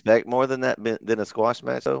really expect more than that than a squash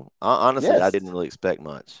match, though? Honestly, Yes. I didn't really expect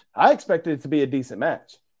much. I expected it to be a decent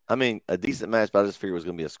match. I mean, a decent match, but I just figured it was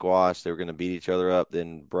going to be a squash. They were going to beat each other up.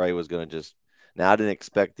 Then Bray was going to just. Now, I didn't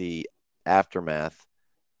expect the aftermath.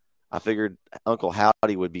 I figured Uncle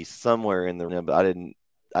Howdy would be somewhere in the ring, but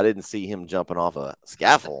I didn't see him jumping off a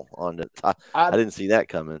scaffold on the top. I didn't see that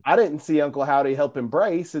coming. I didn't see Uncle Howdy helping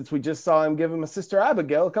Bray since we just saw him give him a Sister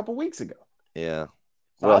Abigail a couple weeks ago. Yeah.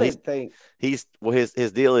 So Well, I didn't think his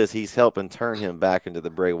deal is he's helping turn him back into the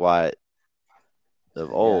Bray Wyatt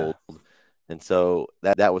of old. Yeah. And so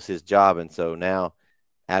that was his job. And so now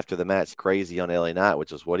after the match, crazy on LA Knight,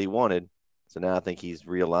 which is what he wanted. So now I think he's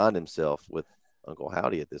realigned himself with Uncle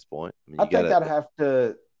Howdy at this point. I think I'd have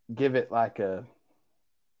to give it like a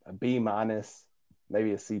B-,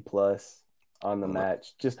 maybe a C+ on the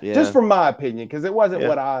match. Just from my opinion, because it wasn't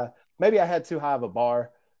what maybe I had too high of a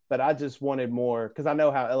bar, but I just wanted more because I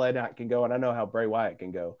know how LA Knight can go and I know how Bray Wyatt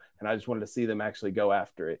can go. And I just wanted to see them actually go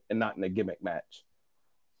after it and not in a gimmick match.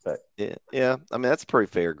 But yeah. I mean, that's a pretty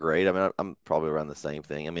fair grade. I mean, I'm probably around the same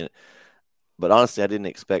thing. I mean, but honestly, I didn't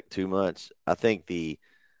expect too much. I think the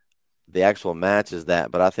actual match is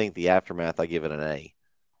that, but I think the aftermath, I give it an A.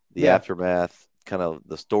 The aftermath, kind of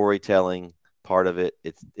the storytelling part of it,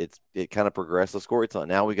 it kind of progressed the storytelling.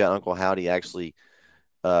 Now we got Uncle Howdy actually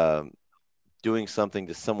doing something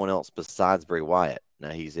to someone else besides Bray Wyatt. Now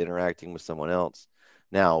he's interacting with someone else.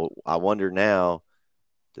 Now I wonder now,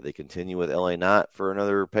 do they continue with LA Knight for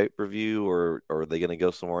another pay-per-view, or are they going to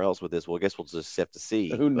go somewhere else with this? Well, I guess we'll just have to see.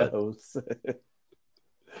 Who knows?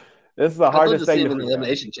 This is the hardest thing in the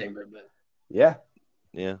elimination chamber, but yeah.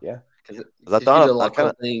 Because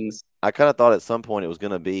I kind of thought at some point it was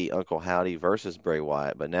going to be Uncle Howdy versus Bray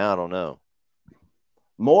Wyatt, but now I don't know.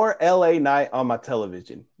 More LA Knight on my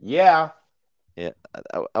television. Yeah.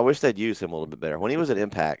 I wish they'd use him a little bit better. When he was at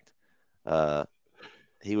Impact, they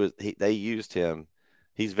used him.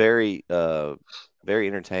 He's very very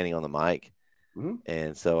entertaining on the mic. Mm-hmm.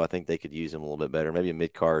 And so I think they could use him a little bit better. Maybe a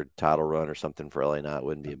mid-card title run or something for LA Knight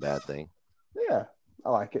wouldn't be a bad thing. Yeah, I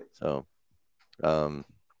like it. So,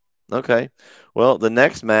 okay. Well, the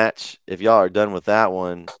next match, if y'all are done with that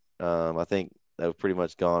one, I think I've pretty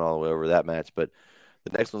much gone all the way over that match. But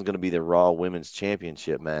the next one's going to be the Raw Women's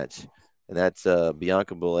Championship match. And that's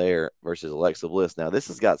Bianca Belair versus Alexa Bliss. Now, this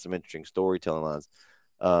has got some interesting storytelling lines.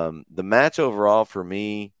 The match overall for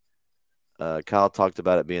me, Kyle talked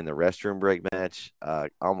about it being the restroom break match. I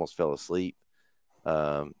almost fell asleep.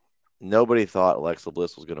 Nobody thought Alexa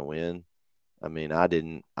Bliss was going to win. I mean, I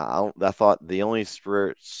didn't. I thought the only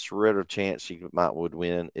shred of chance she would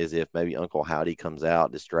win is if maybe Uncle Howdy comes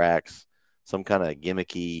out, distracts, some kind of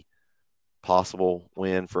gimmicky possible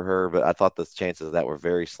win for her. But I thought the chances of that were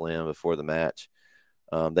very slim before the match.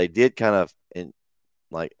 They did kind of,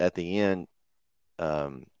 at the end,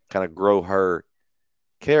 kind of grow her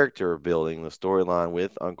character building, the storyline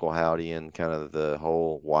with Uncle Howdy and kind of the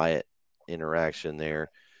whole Wyatt interaction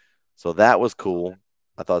there. So that was cool.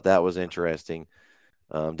 I thought that was interesting.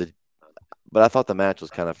 But I thought the match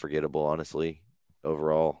was kind of forgettable, honestly,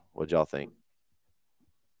 overall. What'd y'all think?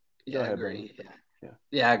 Yeah, I agree.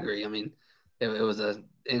 Yeah, I agree. I mean, it was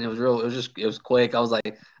quick. I was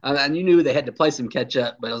like, and you knew they had to play some catch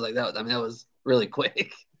up, but I was like, that was really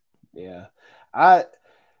quick. Yeah.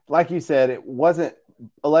 Like you said,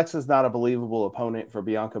 Alexa's not a believable opponent for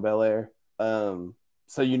Bianca Belair.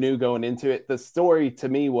 So you knew going into it. The story to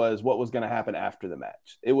me was what was going to happen after the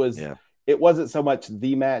match. It wasn't so much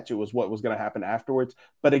the match, it was what was going to happen afterwards.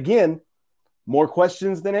 But again, more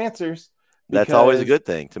questions than answers. That's always a good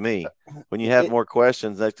thing to me. When you have more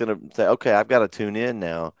questions, that's going to say, okay, I've got to tune in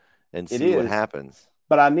now and see what happens.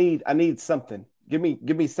 But I need something. Give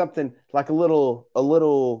me something like a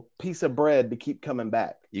little piece of bread to keep coming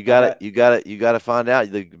back. You got to find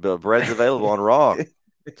out. The bread's available on Raw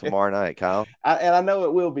tomorrow night, Kyle. And I know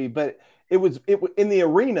it will be, but it was in the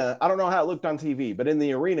arena. I don't know how it looked on TV, but in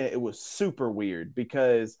the arena, it was super weird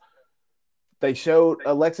because they showed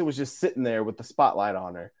Alexa was just sitting there with the spotlight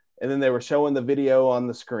on her. And then they were showing the video on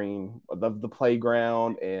the screen of the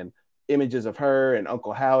playground and images of her and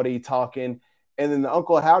Uncle Howdy talking. And then the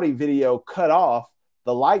Uncle Howdy video cut off,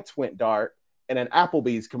 the lights went dark, and an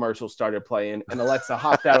Applebee's commercial started playing, and Alexa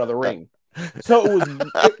hopped out of the ring. So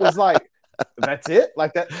it was like, that's it?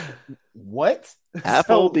 Like that? What?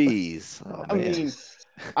 Applebee's. So, I mean,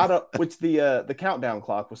 which the countdown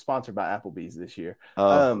clock was sponsored by Applebee's this year.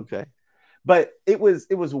 Okay. But it was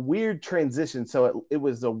a weird transition. So it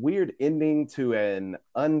was a weird ending to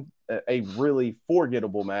a really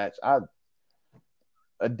forgettable match. I'm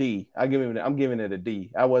giving it a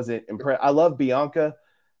D. I wasn't impressed. I love Bianca.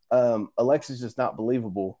 Alexa's just not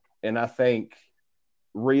believable. And I think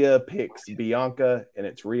Rhea picks Bianca, and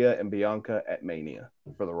it's Rhea and Bianca at Mania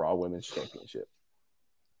for the Raw Women's Championship.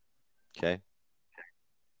 Okay.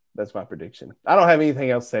 That's my prediction. I don't have anything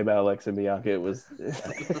else to say about Alexa and Bianca. It was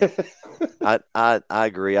I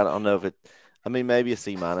agree. I don't know if maybe a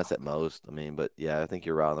C- at most. But yeah, I think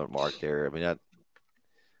you're right on the mark there. And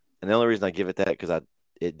the only reason I give it that because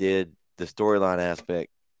the storyline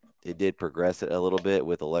aspect, it did progress it a little bit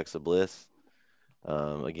with Alexa Bliss.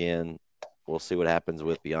 Again, we'll see what happens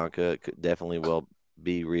with Bianca. It could definitely will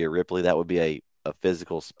be Rhea Ripley. That would be a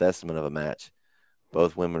physical specimen of a match.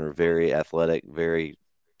 Both women are very athletic, very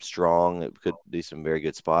strong. It could be some very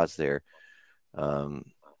good spots there.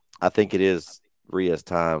 I think it is Rhea's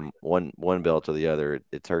time, one belt or the other.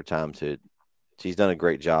 It's her time she's done a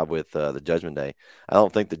great job with the Judgment Day. I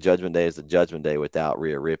don't think the Judgment Day is the Judgment Day without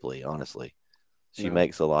Rhea Ripley, honestly. She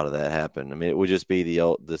makes a lot of that happen. It would just be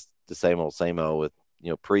the same old with,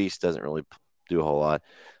 Priest doesn't really do a whole lot.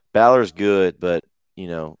 Balor's good, but,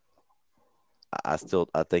 I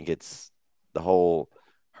think it's the whole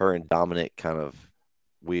her and Dominic kind of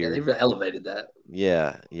weird. Yeah, they've elevated that.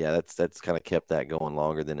 Yeah, that's kind of kept that going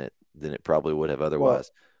longer than it probably would have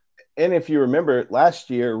otherwise. Well, and if you remember last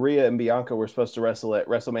year, Rhea and Bianca were supposed to wrestle at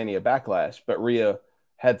WrestleMania Backlash, but Rhea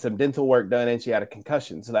had some dental work done and she had a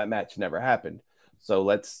concussion, so that match never happened. So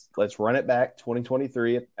let's run it back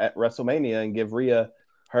 2023 at WrestleMania and give Rhea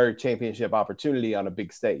her championship opportunity on a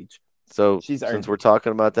big stage. So since we're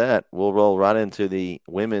talking about that, we'll roll right into the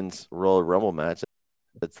women's Royal Rumble match.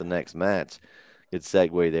 That's the next match. Good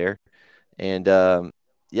segue there. And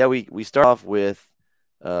we start off with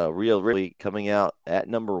Rhea Ripley coming out at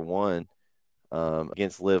number 1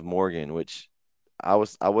 against Liv Morgan, which I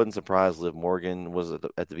wasn't surprised Liv Morgan was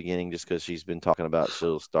at the beginning just because she's been talking about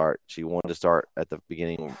she wanted to start at the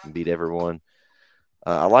beginning and beat everyone.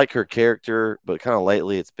 I like her character, but kind of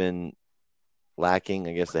lately it's been lacking.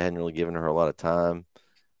 I guess they hadn't really given her a lot of time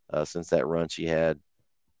since that run she had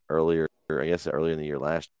earlier in the year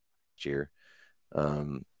last year.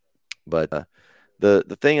 But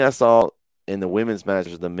the thing I saw in the women's match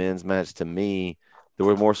was the men's match. To me, there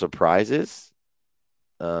were more surprises.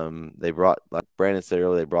 They brought, like Brandon said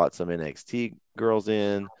earlier, they brought some NXT girls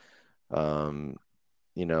in.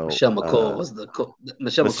 Michelle McCool was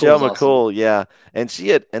Michelle McCool, awesome. yeah.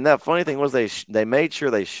 And that funny thing was they made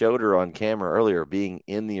sure they showed her on camera earlier being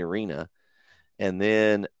in the arena. And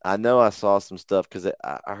then I know I saw some stuff because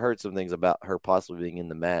I heard some things about her possibly being in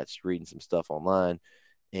the match, reading some stuff online.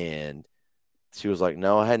 And she was like,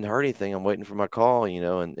 no, I hadn't heard anything. I'm waiting for my call,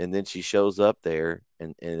 and then she shows up there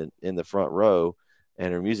and in the front row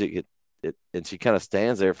and her music, and she kind of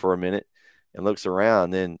stands there for a minute and looks around.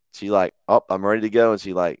 And then she like, oh, I'm ready to go. And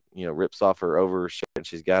she rips off her overshirt and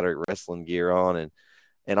she's got her wrestling gear on.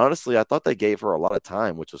 And honestly, I thought they gave her a lot of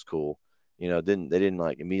time, which was cool. They didn't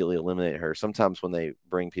like immediately eliminate her. Sometimes when they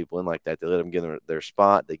bring people in like that, they let them get their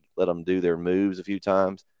spot. They let them do their moves a few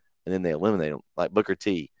times and then they eliminate them. Like Booker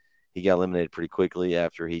T, he got eliminated pretty quickly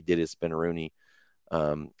after he did his spinneroonie.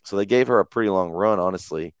 So they gave her a pretty long run,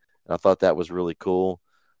 honestly. And I thought that was really cool.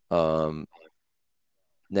 Now,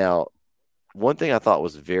 one thing I thought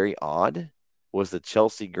was very odd was the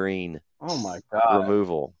Chelsea Green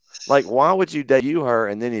removal. Like, why would you debut her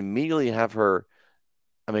and then immediately have her?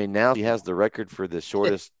 Now she has the record for the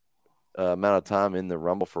shortest amount of time in the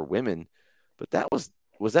Rumble for women. But that was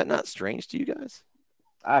that not strange to you guys?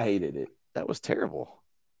 I hated it. That was terrible.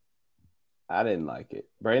 I didn't like it.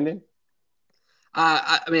 Brandon?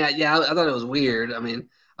 I thought it was weird.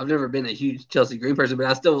 I've never been a huge Chelsea Green person, but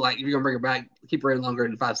I still like, if you're gonna bring her back, keep her in longer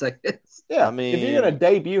than 5 seconds. Yeah, if you're gonna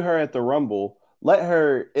debut her at the Rumble, let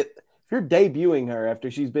her. If you're debuting her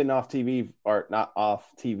after she's been off TV, or not off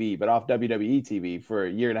TV, but off WWE TV for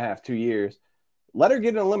a year and a half, 2 years, let her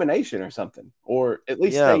get an elimination or something, or at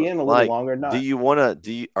least stay in a little longer.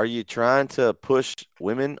 Are you trying to push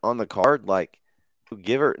women on the card? Like,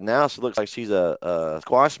 give her now. She looks like she's a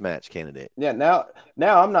squash match candidate. Yeah. Now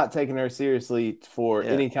I'm not taking her seriously for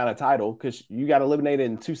any kind of title, because you got eliminated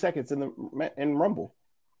in 2 seconds in Rumble.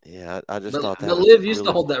 Yeah, I just thought that. But Liv used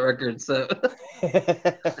to hold that record, so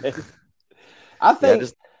I think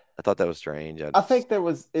I thought that was strange. I think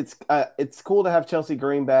it's cool to have Chelsea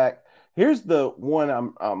Green back. Here's the one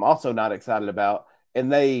I'm also not excited about,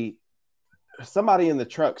 and somebody in the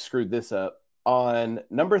truck screwed this up on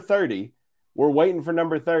number 30. We're waiting for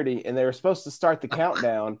number 30, and they were supposed to start the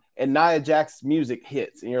countdown, and Nia Jax's music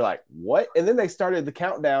hits, and you're like, what? And then they started the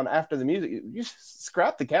countdown after the music. You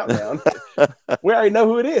scrap the countdown. We already know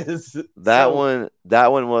who it is. That one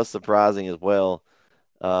was surprising as well.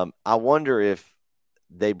 I wonder if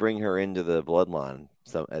they bring her into the bloodline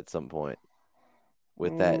at some point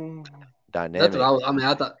with that dynamic. That's what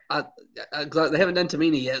I thought. They haven't done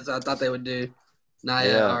Tamina yet, so I thought they would do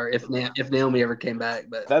Nia, or if Naomi ever came back.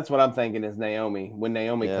 But that's what I'm thinking is Naomi. When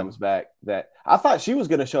Naomi comes back, that I thought she was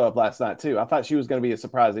going to show up last night too. I thought she was going to be a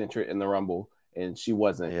surprise entrant in the Rumble, and she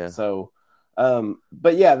wasn't. Yeah. So,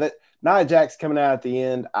 but yeah, that Nia Jax coming out at the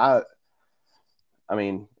end. I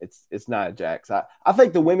mean, it's Nia Jax. I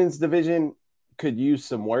think the women's division could use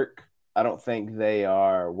some work. I don't think they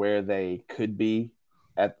are where they could be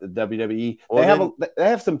at the WWE. Well, they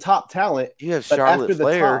have some top talent. You have Charlotte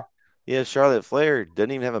Flair. Yeah, Charlotte Flair doesn't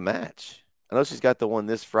even have a match. I know she's got the one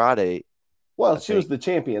this Friday. Well, she was the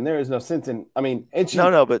champion. There is no sense in. I mean, and she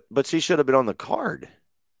but she should have been on the card.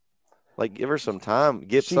 Like, give her some time.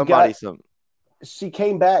 Give somebody some. She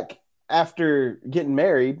came back after getting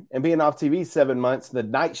married and being off TV 7 months. The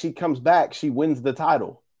night she comes back, she wins the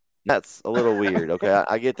title. That's a little weird. Okay,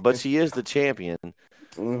 I get, but she is the champion.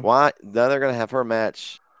 Why? Now they're gonna have her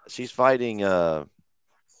match. She's fighting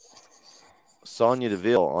Sonya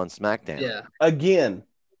Deville on SmackDown. Yeah. Again.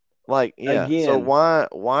 Again. So why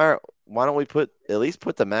don't we put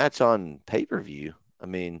the match on pay-per-view? I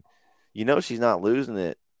mean, she's not losing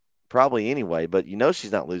it probably anyway, but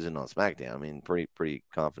she's not losing on SmackDown. I mean, pretty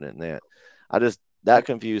confident in that. That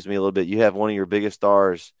confused me a little bit. You have one of your biggest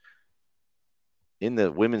stars in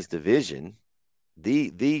the women's division,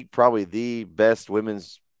 probably the best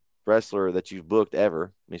women's wrestler that you've booked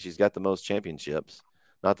ever. I mean, she's got the most championships.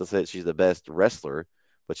 Not to say that she's the best wrestler,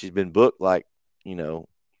 but she's been booked like,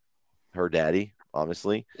 her daddy,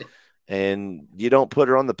 obviously. And you don't put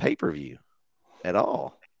her on the pay-per-view at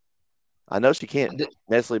all. I know she can't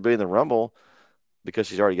necessarily be in the Rumble because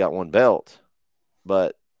she's already got one belt,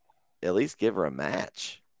 but at least give her a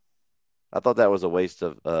match. I thought that was a waste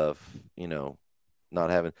of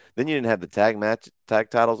not having. Then you didn't have the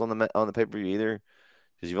tag titles on the pay-per-view either,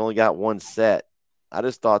 because you've only got one set. I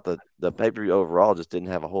just thought the pay-per-view overall just didn't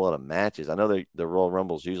have a whole lot of matches. I know the Royal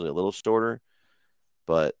Rumble is usually a little shorter,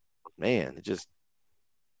 but man, it just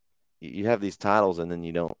you have these titles and then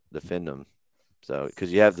you don't defend them. So because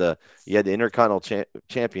you had the Intercontinental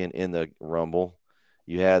champion in the Rumble,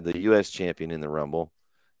 you had the U.S. champion in the Rumble,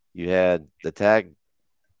 you had the tag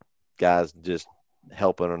guys just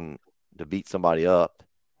helping them to beat somebody up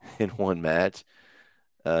in one match.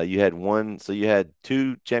 You had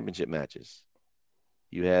two championship matches.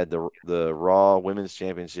 You had the Raw Women's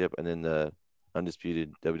Championship and then the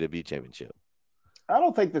undisputed WWE Championship. I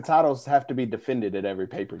don't think the titles have to be defended at every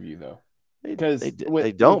pay-per-view, though. Because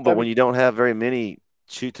they don't. But when you don't have very many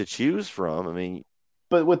to choose from, I mean,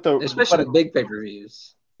 especially the big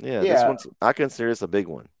pay-per-views. Yeah, this one's, I consider this a big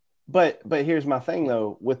one. But here's my thing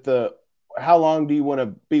though, with how long do you want to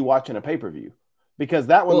be watching a pay-per-view? Because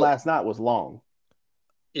that one last night was long.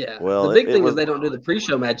 Yeah. Well, the big thing is they don't do the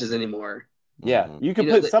pre-show matches anymore. Yeah, you can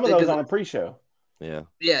put some of those on a pre-show. Yeah.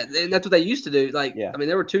 Yeah, and that's what they used to do. Like, I mean,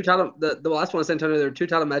 there were two title. The last one in San Antonio, there were two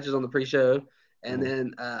title matches on the pre-show, and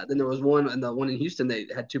then there was one, and the one in Houston, they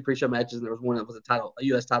had two pre-show matches, and there was one that was a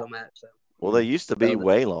U.S. title match. So. Well, they used to be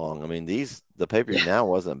way long. I mean, the pay-per-view now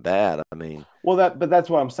wasn't bad. I mean, but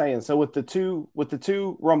that's what I'm saying. So with the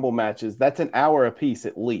two Rumble matches, that's an hour apiece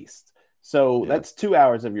at least. So that's 2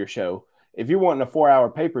 hours of your show. If you're wanting a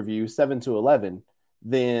 4-hour pay-per-view, 7 to 11,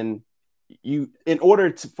 then in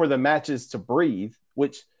order for the matches to breathe,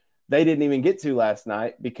 which they didn't even get to last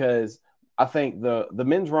night, because I think the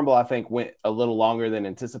men's Rumble went a little longer than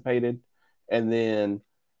anticipated, and then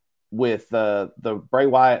with the Bray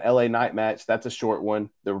Wyatt LA Knight match, that's a short one.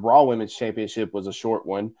 The Raw Women's Championship was a short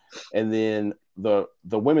one, and then the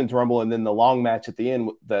Women's Rumble, and then the long match at the end,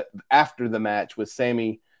 after the match with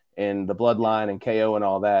Sami and the Bloodline and KO and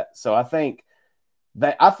all that. So I think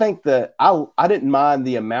that I didn't mind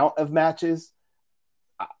the amount of matches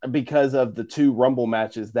because of the 2 Rumble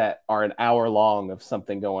matches that are an hour long of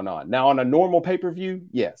something going on. Now, on a normal pay-per-view,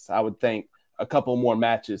 yes, I would think a couple more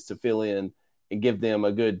matches to fill in and give them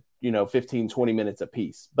a good, 15, 20 minutes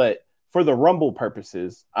apiece. But for the Rumble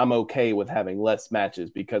purposes, I'm okay with having less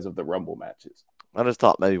matches because of the Rumble matches. I just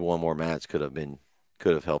thought maybe one more match could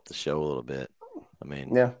have helped the show a little bit. I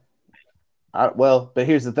mean, yeah. But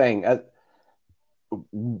here's the thing.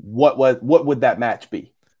 What would that match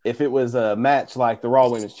be? If it was a match like the Raw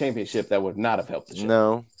Women's Championship, that would not have helped the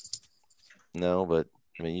show. No, but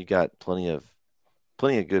I mean, you got plenty of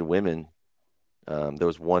good women. There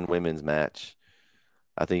was one women's match.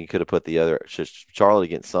 I think you could have put the other Charlotte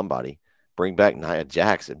against somebody. Bring back Nia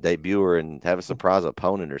Jax and debut her and have a surprise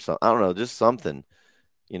opponent or something. I don't know, just something.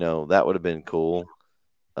 That would have been cool.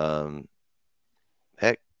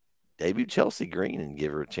 Heck, debut Chelsea Green and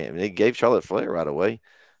give her a chance. I mean, they gave Charlotte Flair right away.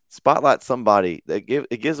 Spotlight somebody.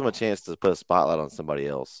 It gives them a chance to put a spotlight on somebody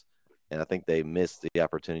else, and I think they missed the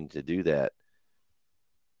opportunity to do that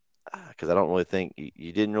because I don't really think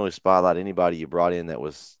you didn't really spotlight anybody you brought in that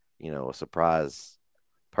was a surprise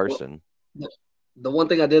person. Well, the one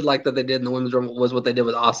thing I did like that they did in the women's rumble was what they did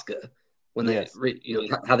with Asuka when they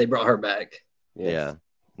how they brought her back. Yes. Yeah,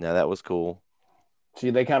 no, that was cool.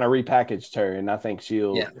 They kind of repackaged her, and I think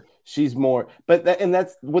she's more. But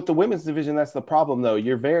that's with the women's division. That's the problem, though.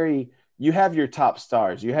 You have your top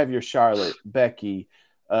stars. You have your Charlotte, Becky,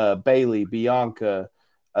 Bayley, Bianca,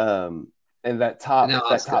 and that top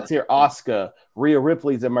tier. Asuka, Rhea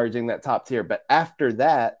Ripley's emerging that top tier. But after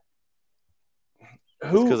that,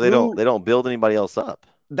 because they don't build anybody else up.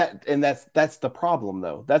 That's the problem,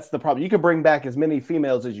 though. That's the problem. You can bring back as many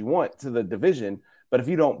females as you want to the division. But if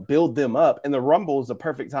you don't build them up, and the Rumble is a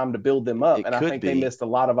perfect time to build them up, and I think they missed a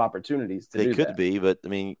lot of opportunities to do that. It could be, but I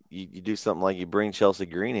mean, you do something like you bring Chelsea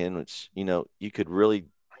Green in, which you could really,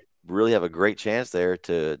 really have a great chance there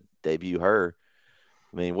to debut her.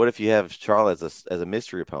 I mean, what if you have Charlotte as a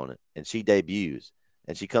mystery opponent, and she debuts,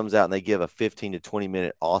 and she comes out and they give a 15 to 20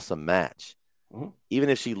 minute awesome match? Mm-hmm. Even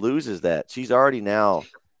if she loses that, she's already now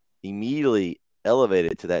immediately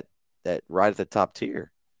elevated to that right at the top tier.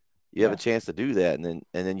 You have a chance to do that, and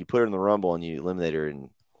then you put her in the Rumble and you eliminate her in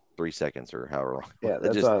 3 seconds or however long. Yeah,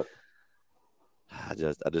 I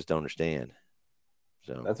just don't understand.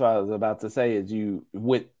 So that's what I was about to say. Is you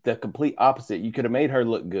with the complete opposite? You could have made her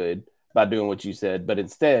look good by doing what you said, but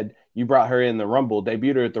instead you brought her in the Rumble,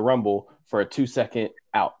 debuted her at the Rumble for a 2-second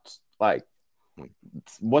out. Like,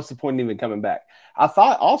 what's the point in even coming back? I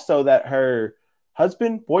thought also that her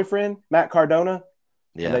boyfriend Matt Cardona,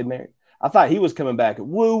 they married. I thought he was coming back.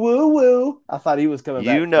 Woo, woo, woo. I thought he was coming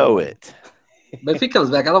back. It. But if he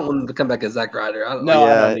comes back, I don't want him to come back as Zack Ryder. I don't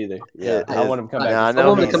either. Yeah, I want him to come back. I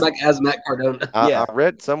want him to come back as Matt Cardona. I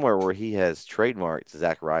read somewhere where he has trademarked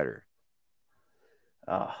Zack Ryder.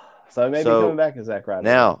 So maybe coming back as Zack Ryder.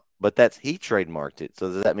 Now, but he trademarked it. So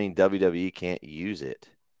does that mean WWE can't use it?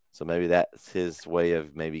 So maybe that's his way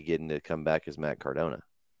of maybe getting to come back as Matt Cardona.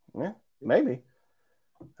 Yeah, maybe.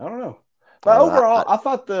 I don't know. But overall, I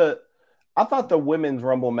thought the women's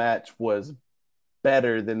Rumble match was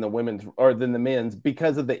better than the men's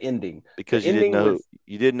because of the ending. Because you didn't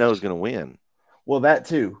know who was going to win. Well, that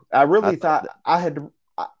too. I really thought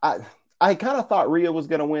I kind of thought Rhea was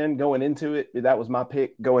going to win going into it. That was my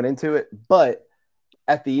pick going into it. But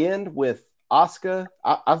at the end with Asuka,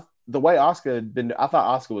 the way Asuka had been, I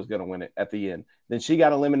thought Asuka was going to win it at the end. Then she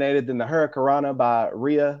got eliminated. Then the Hurricanrana by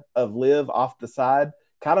Rhea of Liv off the side,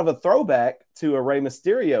 kind of a throwback to a Rey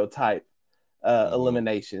Mysterio type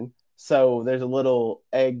elimination. So there's a little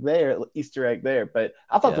Easter egg there. But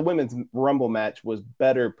I thought the women's Rumble match was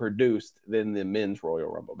better produced than the men's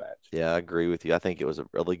Royal Rumble match. Yeah, I agree with you. I think it was a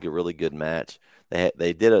really good match.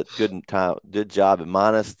 They did a good job,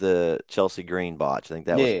 minus the Chelsea Green botch. I think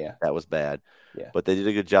that was bad. Yeah. But they did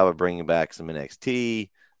a good job of bringing back some NXT,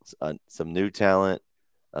 some new talent.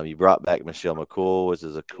 You brought back Michelle McCool, which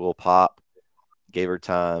is a cool pop. Gave her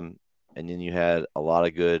time, and then you had a lot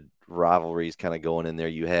of good rivalries kind of going in there.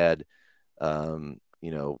 You had,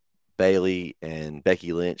 Bayley and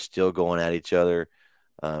Becky Lynch still going at each other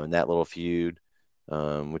in that little feud,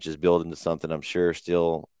 which is building to something I'm sure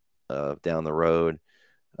still down the road.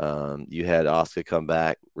 You had Asuka come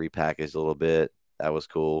back, repackaged a little bit. That was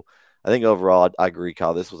cool. I think overall, I agree,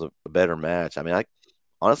 Kyle. This was a better match. I mean, I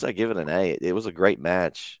give it an A. It was a great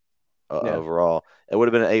match overall. It would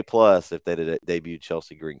have been an A+ if they did debut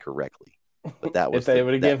Chelsea Green correctly. but that was if they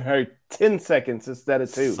would have given her 10 seconds instead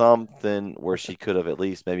of 2. Something where she could have at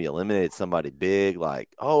least maybe eliminated somebody big, like,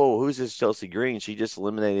 oh, who's this Chelsea Green? She just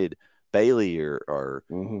eliminated Bailey or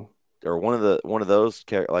one of those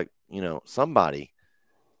like, somebody.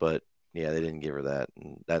 But yeah, they didn't give her that,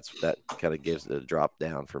 and that kind of gives it a drop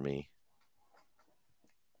down for me.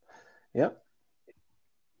 Yep.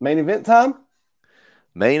 Main event time.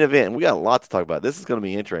 Main event. We got a lot to talk about. This is going to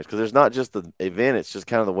be interesting because there's not just the event; it's just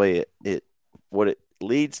kind of the way what it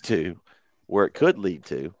leads to, where it could lead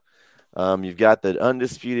to. You've got the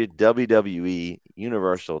undisputed WWE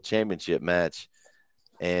Universal Championship match,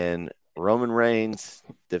 and Roman Reigns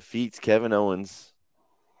defeats Kevin Owens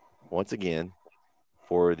once again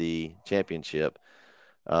for the championship.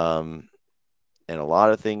 And a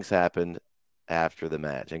lot of things happened after the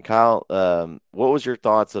match. And Kyle, what was your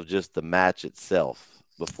thoughts of just the match itself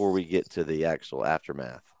before we get to the actual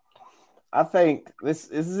aftermath? I think this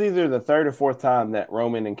is either the third or fourth time that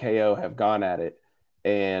Roman and KO have gone at it,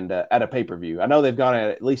 and at a pay-per-view. I know they've gone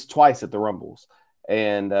at least twice at the Rumbles,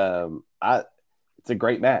 and it's a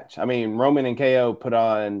great match. I mean, Roman and KO put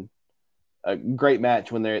on a great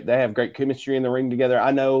match when they have great chemistry in the ring together.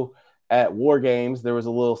 I know at War Games there was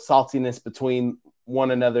a little saltiness between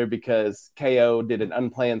one another because KO did an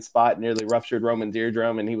unplanned spot, nearly ruptured Roman's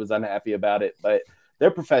eardrum, and he was unhappy about it. But they're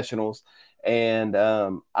professionals, and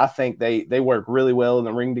I think they work really well in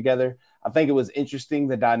the ring together. I think it was interesting,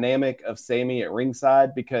 the dynamic of Sami at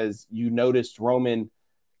ringside, because you noticed Roman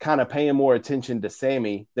kind of paying more attention to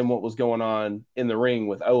Sami than what was going on in the ring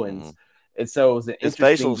with Owens. Mm-hmm. And so it was an His interesting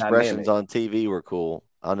facial expressions dynamic. on TV were cool.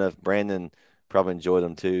 I don't know if Brandon probably enjoyed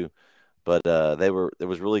them too, but it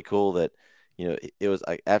was really cool that, it was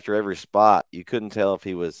like after every spot, you couldn't tell if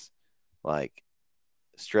he was like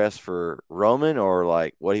stressed for Roman or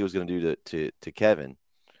like what he was going to do to Kevin.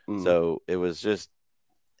 Mm. So it was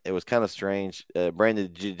kind of strange.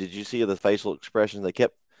 Brandon, did you see the facial expressions? They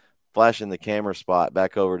kept flashing the camera spot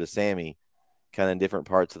back over to Sami, kind of in different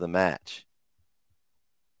parts of the match.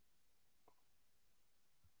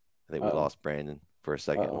 I think we lost Brandon for a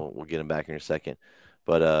second. We'll get him back in a second.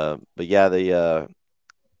 But yeah,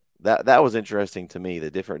 that was interesting to me, the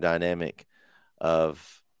different dynamic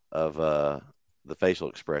of the facial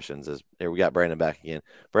expressions. Here we got Brandon back again.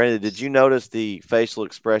 Brandon, did you notice the facial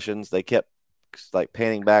expressions? They kept like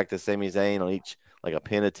panning back to Sami Zayn on each like a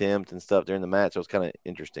pin attempt and stuff during the match. It was kind of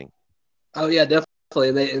interesting. Oh yeah,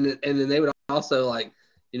 definitely. And then they would also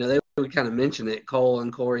they would kind of mention it. Cole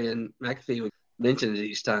and Corey and McAfee would mention it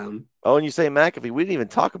each time. Oh, and you say McAfee? We didn't even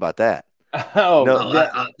talk about that. Oh no,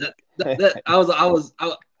 I was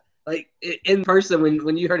like in person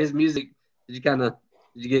when you heard his music. Did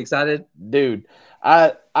you get excited, dude?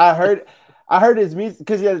 I heard his music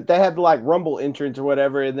because they had the like Rumble entrance or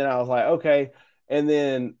whatever, and then I was like, okay. And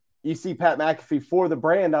then you see Pat McAfee for the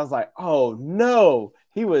brand. I was like, oh no,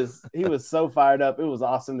 he was so fired up. It was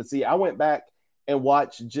awesome to see. I went back and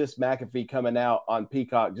watched just McAfee coming out on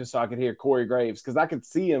Peacock just so I could hear Corey Graves, because I could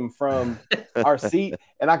see him from our seat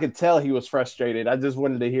and I could tell he was frustrated. I just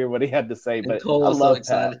wanted to hear what he had to say. But Cole was so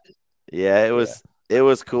excited. Yeah, it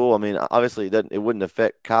was cool. I mean, obviously it wouldn't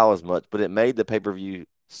affect Kyle as much, but it made the pay-per-view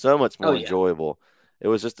so much more enjoyable. It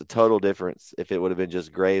was just a total difference if it would have been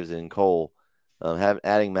just Graves and Cole.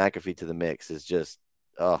 Adding McAfee to the mix is just,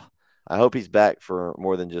 I hope he's back for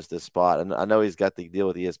more than just this spot. And I know he's got the deal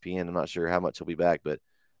with ESPN. I'm not sure how much he'll be back, but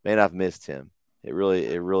man, I've missed him. It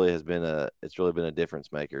really has been a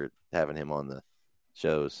difference maker having him on the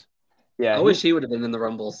shows. Yeah, I wish he would have been in the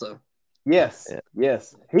Rumble. So yes,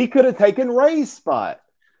 he could have taken Ray's spot.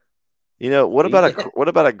 What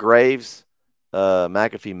about a Graves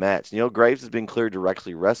McAfee match? Graves has been cleared to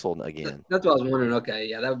actually wrestle again. That's what I was wondering. Okay,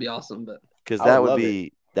 yeah, that would be awesome, but because that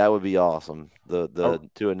would be awesome. The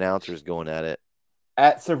two announcers going at it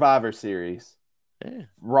at Survivor Series,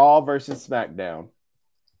 Raw versus SmackDown.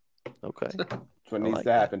 Okay, that's what needs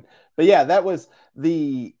to happen. But yeah, that was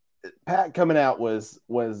the Pat coming out was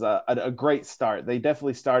a great start. They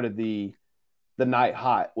definitely started the night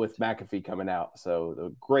hot with McAfee coming out. So a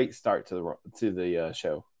great start to the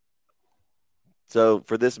show. So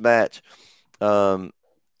for this match, I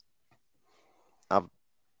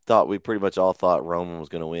thought we pretty much all thought Roman was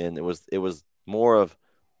going to win. It was more of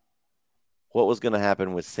what was going to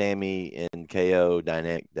happen with Sami and KO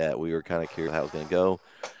dynamic that we were kind of curious how it was going to go.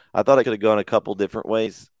 I thought it could have gone a couple different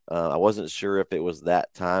ways. I wasn't sure if it was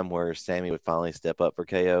that time where Sami would finally step up for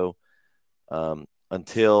KO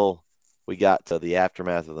until we got to the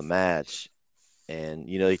aftermath of the match. And,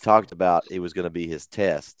 he talked about it was going to be his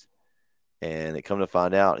test. And it come to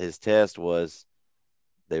find out his test was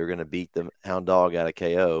they were going to beat the hound dog out of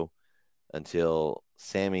KO until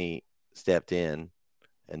Sami stepped in,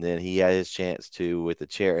 and then he had his chance to with the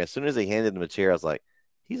chair. As soon as he handed him a chair, I was like,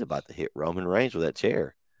 he's about to hit Roman Reigns with that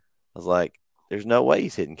chair. I was like, there's no way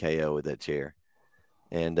he's hitting KO with that chair.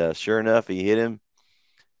 And sure enough, he hit him,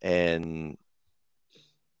 and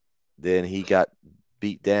then he got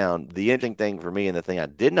beat down. The interesting thing for me, and the thing I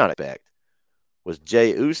did not expect, was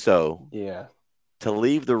Jey Uso to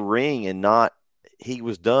leave the ring and not. He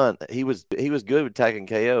was done. He was good with attacking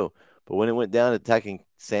KO, but when it went down to attacking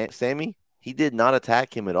Sammy, he did not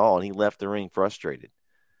attack him at all, and he left the ring frustrated.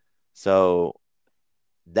 So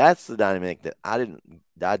that's the dynamic that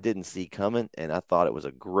I didn't see coming, and I thought it was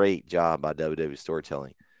a great job by WWE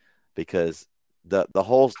storytelling, because the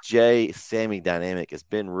whole Jey Sammy dynamic has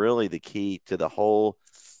been really the key to the whole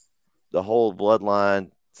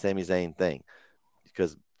bloodline Sami Zayn thing,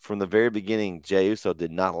 because from the very beginning, Jey Uso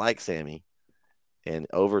did not like Sammy. And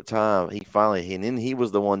over time, and then he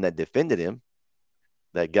was the one that defended him,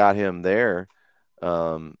 that got him there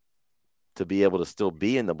to be able to still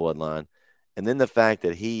be in the bloodline. And then the fact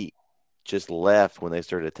that he just left when they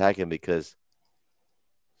started attacking because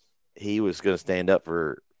he was going to stand up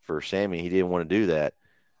for Sammy. He didn't want to do that.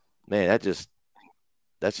 Man,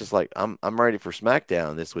 that's just like, I'm ready for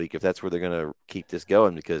SmackDown this week if that's where they're going to keep this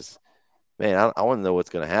going, because, man, I want to know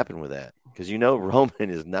what's going to happen with that, because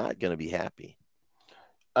Roman is not going to be happy.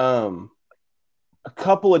 A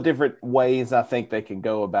couple of different ways I think they can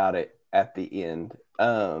go about it at the end.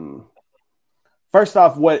 First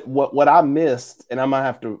off, what I missed, and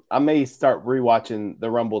I may start rewatching the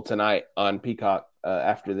Rumble tonight on Peacock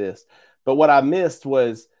after this, but what I missed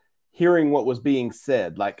was hearing what was being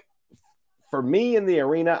said. Like, for me in the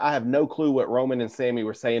arena, I have no clue what Roman and Sammy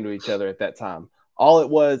were saying to each other at that time. All it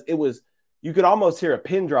was you could almost hear a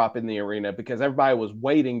pin drop in the arena because everybody was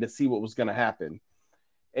waiting to see what was going to happen.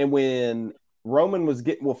 And when Roman was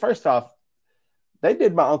first off, they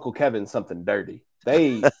did my Uncle Kevin something dirty.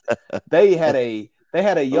 They had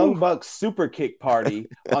a Young Bucks super kick party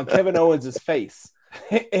on Kevin Owens' face.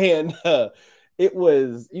 And it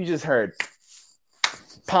was, you just heard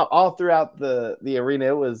pop all throughout the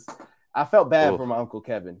arena. I felt bad for my Uncle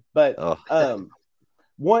Kevin. But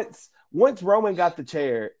once Roman got the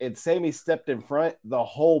chair and Sammy stepped in front, the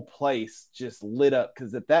whole place just lit up,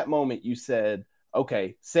 because at that moment you said,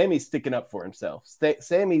 okay, Sammy's sticking up for himself.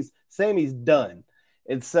 Sammy's done.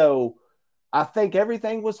 And so I think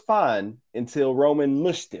everything was fine until Roman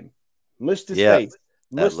mushed his face.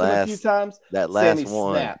 Mushed him a few times. That last Sammy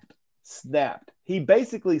one. Snapped. He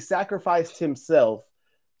basically sacrificed himself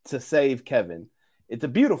to save Kevin. It's a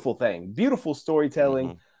beautiful thing. Beautiful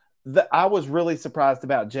storytelling. Mm-hmm. I was really surprised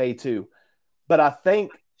about Jey too. But I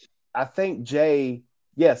think Jey,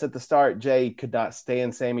 yes, at the start, Jey could not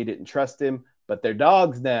stand Sammy, didn't trust him. But they're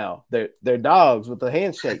dogs now. They're dogs with the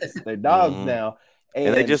handshakes. They're dogs now.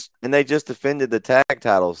 And they just defended the tag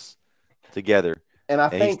titles together. And I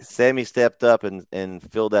think Sammy stepped up and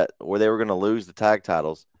filled that where they were going to lose the tag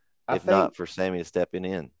titles not for Sammy stepping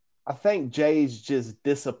in. I think Jay's just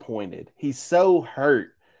disappointed. He's so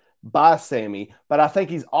hurt by Sammy, but I think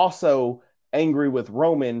he's also angry with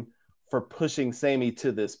Roman for pushing Sammy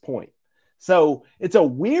to this point. So it's a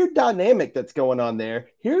weird dynamic that's going on there.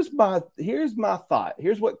 Here's my thought.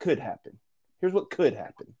 Here's what could happen.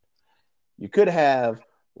 You could have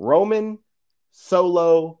Roman,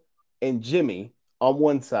 Solo, and Jimmy on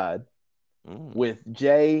one side, with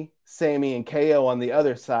Jey, Sammy, and KO on the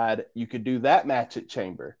other side. You could do that match at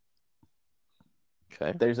Chamber.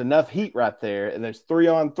 Okay. There's enough heat right there, and there's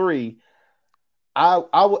 3-on-3.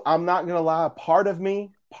 I'm not gonna lie. Part of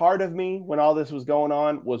me, when all this was going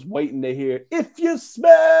on, was waiting to hear "If You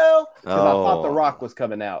Smell," because I thought The Rock was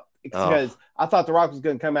coming out. Because I thought The Rock was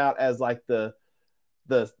going to come out as like the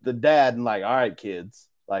dad and like, all right, kids,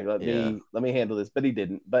 like let me handle this, but he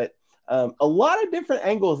didn't. But a lot of different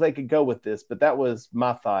angles they could go with this, but that was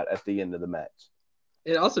my thought at the end of the match.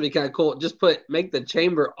 It'd also be kind of cool. Just make the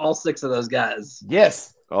Chamber all 6 of those guys.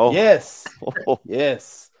 Yes. Oh. Yes.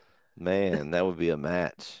 Yes. Man, that would be a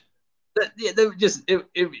match.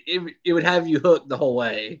 It would have you hooked the whole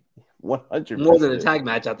way. 100%. More than a tag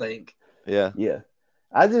match, I think. Yeah. Yeah.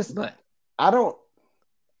 I don't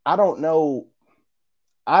know.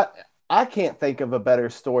 I can't think of a better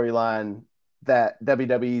storyline that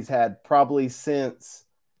WWE's had probably since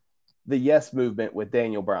the Yes Movement with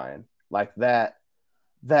Daniel Bryan. Like that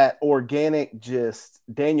organic, just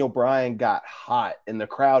Daniel Bryan got hot and the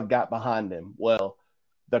crowd got behind him. Well,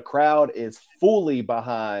 the crowd is fully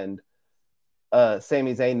behind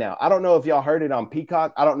Sami Zayn now. I don't know if y'all heard it on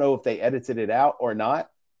Peacock. I don't know if they edited it out or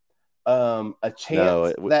not. A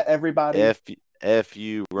chant that everybody F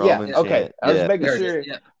you Roman. Yeah, okay. Chant. I was making sure.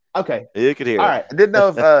 Okay. You could hear All it. right. I didn't know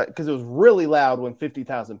if because it was really loud when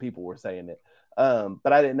 50,000 people were saying it.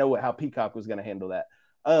 But I didn't know how Peacock was going to handle that.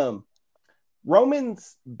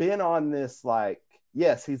 Roman's been on this, like,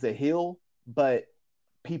 yes, he's a heel, but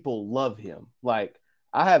people love him. Like,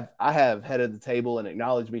 I have head of the table and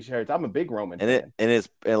acknowledge me shirts. I'm a big Roman fan. And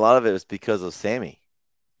a lot of it was because of Sammy.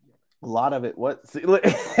 A lot of it. What? See,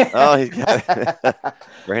 Oh, he's got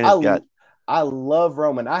Brandon's got. I love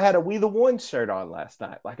Roman. I had a We the One shirt on last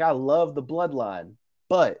night. Like, I love the bloodline,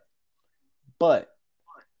 but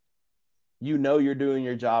you know you're doing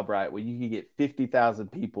your job right when you can get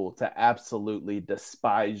 50,000 people to absolutely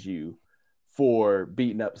despise you for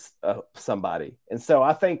beating up somebody. And so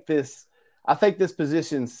I think this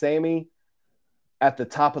positions Sammy at the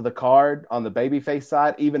top of the card on the babyface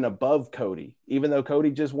side, even above Cody, even though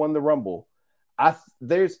Cody just won the Rumble.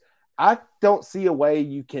 I don't see a way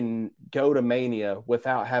you can go to Mania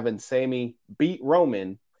without having Sammy beat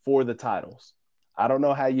Roman for the titles. I don't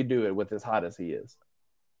know how you do it with as hot as he is.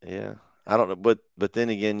 Yeah, I don't know, but then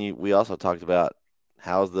again, we also talked about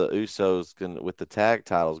how's the Usos with the tag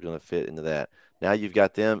titles going to fit into that. Now you've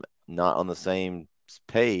got them not on the same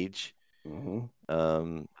page.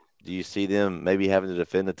 Mm-hmm. Do you see them maybe having to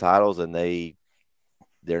defend the titles and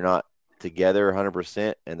they're not together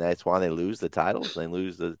 100%, and that's why they lose the titles? They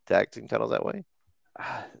lose the tag team titles that way.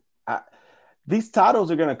 These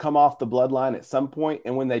titles are going to come off the bloodline at some point,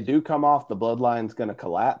 and when they do come off, the bloodline's going to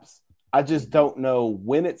collapse. I just don't know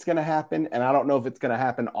when it's going to happen, and I don't know if it's going to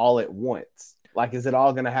happen all at once. Like, is it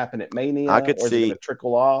all going to happen at Mania, or is it going to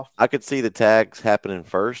trickle off? I could see the tags happening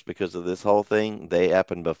first because of this whole thing. They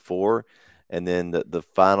happened before, and then the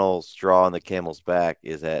final straw on the camel's back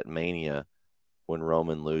is at Mania when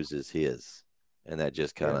Roman loses his. And that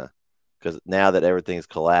just kind of – because now that everything's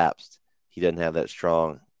collapsed, he doesn't have that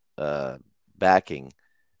strong backing.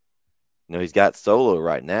 You know, he's got Solo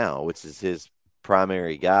right now, which is his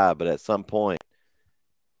primary guy, but at some point,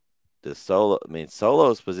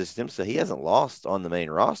 Solo's positioned himself. He hasn't lost on the main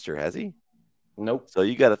roster, has he? Nope. So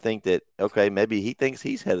you got to think that, okay, maybe he thinks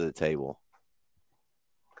he's head of the table.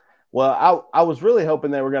 Well, I was really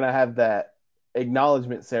hoping they were going to have that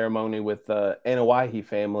acknowledgement ceremony with the Anoa'i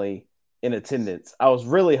family in attendance. I was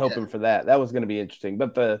really hoping for that. That was going to be interesting.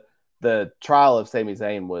 But the trial of Sami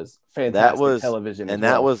Zayn was fantastic television. And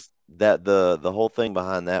that was the whole thing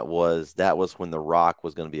behind that was when The Rock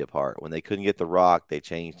was going to be a part. When they couldn't get The Rock, they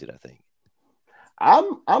changed it, I think.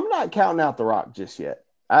 I'm not counting out The Rock just yet.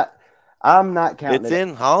 I'm not counting It's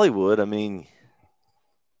in Hollywood. I mean,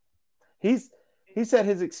 he said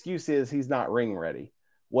his excuse is he's not ring ready.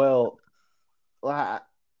 Well,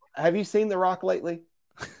 have you seen The Rock lately?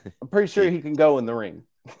 I'm pretty sure he can go in the ring.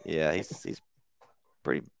 Yeah, he's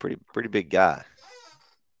pretty big guy.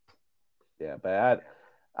 Yeah, but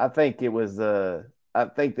I think it was I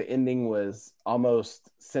think the ending was almost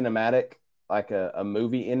cinematic, like a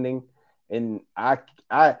movie ending, and I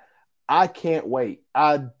can't wait.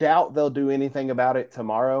 I doubt they'll do anything about it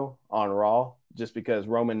tomorrow on Raw, just because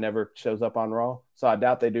Roman never shows up on Raw. So I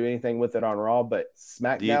doubt they do anything with it on Raw. But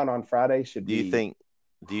SmackDown on Friday should be.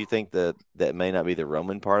 Do you think that may not be the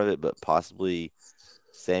Roman part of it, but possibly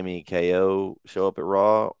Sammy and KO show up at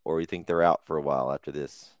Raw, or you think they're out for a while after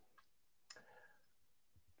this?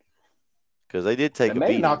 Because they did take a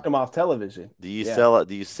beating. Knocked them off television. Do you sell it?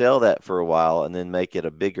 Do you sell that for a while and then make it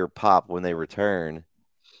a bigger pop when they return?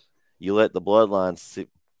 You let the bloodlines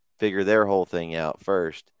figure their whole thing out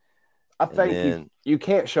first. I think you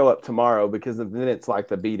can't show up tomorrow because then it's like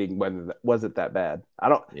the beating wasn't that bad. I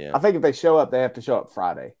think if they show up, they have to show up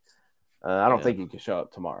Friday. I don't think you can show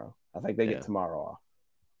up tomorrow. I think they get tomorrow off.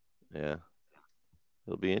 Yeah.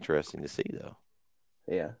 It'll be interesting to see, though.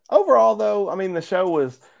 Yeah. Overall, though, I mean, the show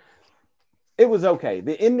was okay.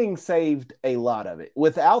 The ending saved a lot of it.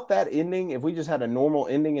 Without that ending, if we just had a normal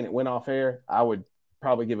ending and it went off air, I would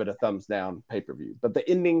probably give it a thumbs down pay-per-view. But the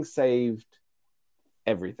ending saved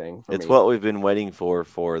everything for me. It's what we've been waiting for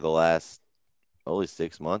the last only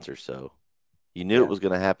 6 months or so. You knew it was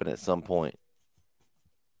going to happen at some point.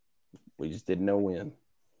 We just didn't know when.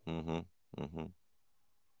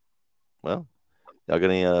 Well, y'all got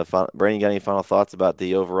any Brandon, you got any final thoughts about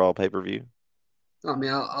the overall pay-per-view? I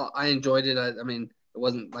mean, I enjoyed it. I mean, it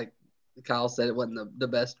wasn't like Kyle said, it wasn't the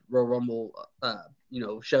best Royal Rumble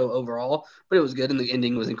show overall, but it was good, and the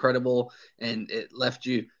ending was incredible, and it left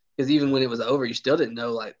you, because even when it was over, you still didn't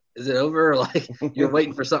know, like, is it over? Like, you're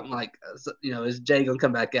waiting for something like, is Jay gonna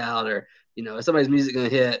come back out, or is somebody's music gonna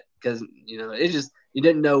hit? Because it just, you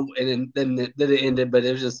didn't know, and then it ended, but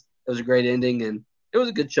it was a great ending, and it was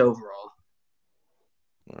a good show overall.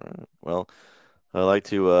 All right. Well, I'd like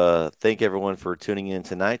to thank everyone for tuning in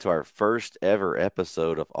tonight to our first ever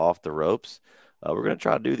episode of Off the Ropes. We're going to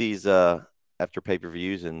try to do these after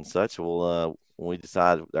pay-per-views and such. When we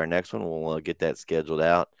decide our next one, we'll get that scheduled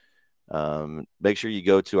out. Make sure you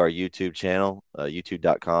go to our YouTube channel,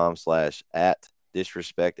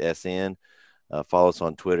 youtube.com/@disrespectsn. Follow us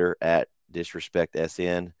on Twitter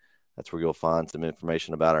 @disrespectsn. That's where you'll find some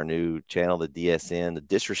information about our new channel, the DSN, the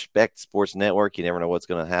Disrespect Sports Network. You never know what's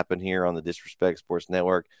going to happen here on the Disrespect Sports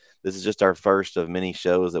Network. This is just our first of many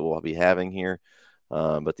shows that we'll be having here.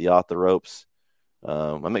 But the Off the Ropes,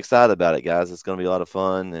 I'm excited about it, guys. It's going to be a lot of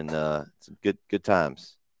fun and it's good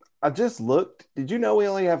times. I just looked. Did you know we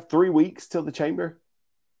only have 3 weeks till the Chamber?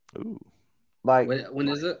 Ooh. Like when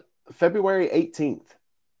is it? February 18th.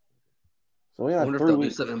 So we I have wonder if 3 they'll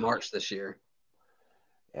weeks. do something in March this year.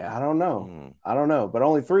 Yeah, I don't know. But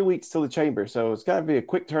only 3 weeks till the Chamber. So it's going to be a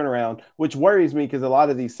quick turnaround, which worries me because a lot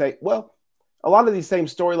of these same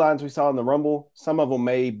storylines we saw in the Rumble, some of them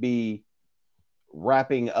may be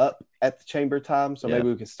wrapping up at the Chamber time. So maybe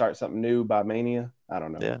we can start something new by Mania. I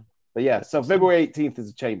don't know. Yeah. But yeah, so February 18th is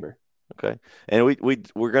the Chamber. Okay. And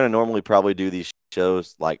we're going to normally probably do these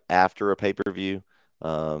shows like after a pay-per-view.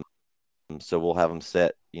 So we'll have them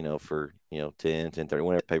set, for, 10:30,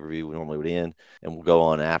 whenever pay-per-view we normally would end, and we'll go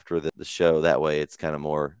on after the show. That way it's kind of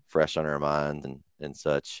more fresh on our minds and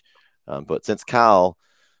such. But since Kyle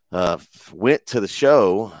went to the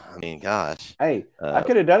show, I mean, gosh. Hey, I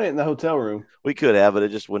could have done it in the hotel room. We could have, but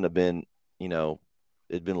it just wouldn't have been,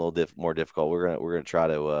 it'd been a little more difficult. We're gonna try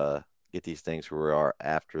to get these things where we are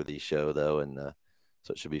after the show, though, and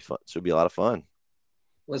so it should be fun. It should be a lot of fun.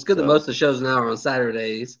 Well, it's good that most of the shows now are on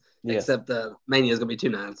Saturdays, Yes. except the Mania is going to be 2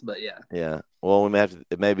 nights. But yeah. Yeah. Well,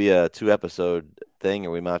 it may be a 2-episode thing,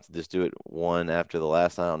 or we might have to just do it one after the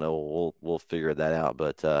last. I don't know. We'll figure that out.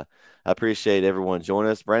 But I appreciate everyone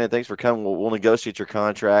joining us. Brandon, thanks for coming. We'll negotiate your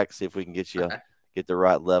contract, see if we can get get the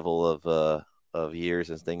right level of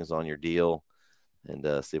years and things on your deal, and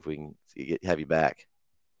see if we can have you back.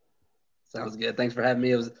 Sounds good. Thanks for having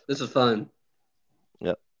me. This was fun.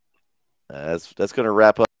 Yep. That's going to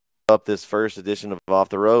wrap up this first edition of Off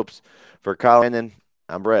the Ropes. For Kyle Brandon,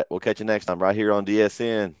 I'm Bret. We'll catch you next time right here on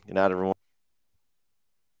DSN. Good night, everyone.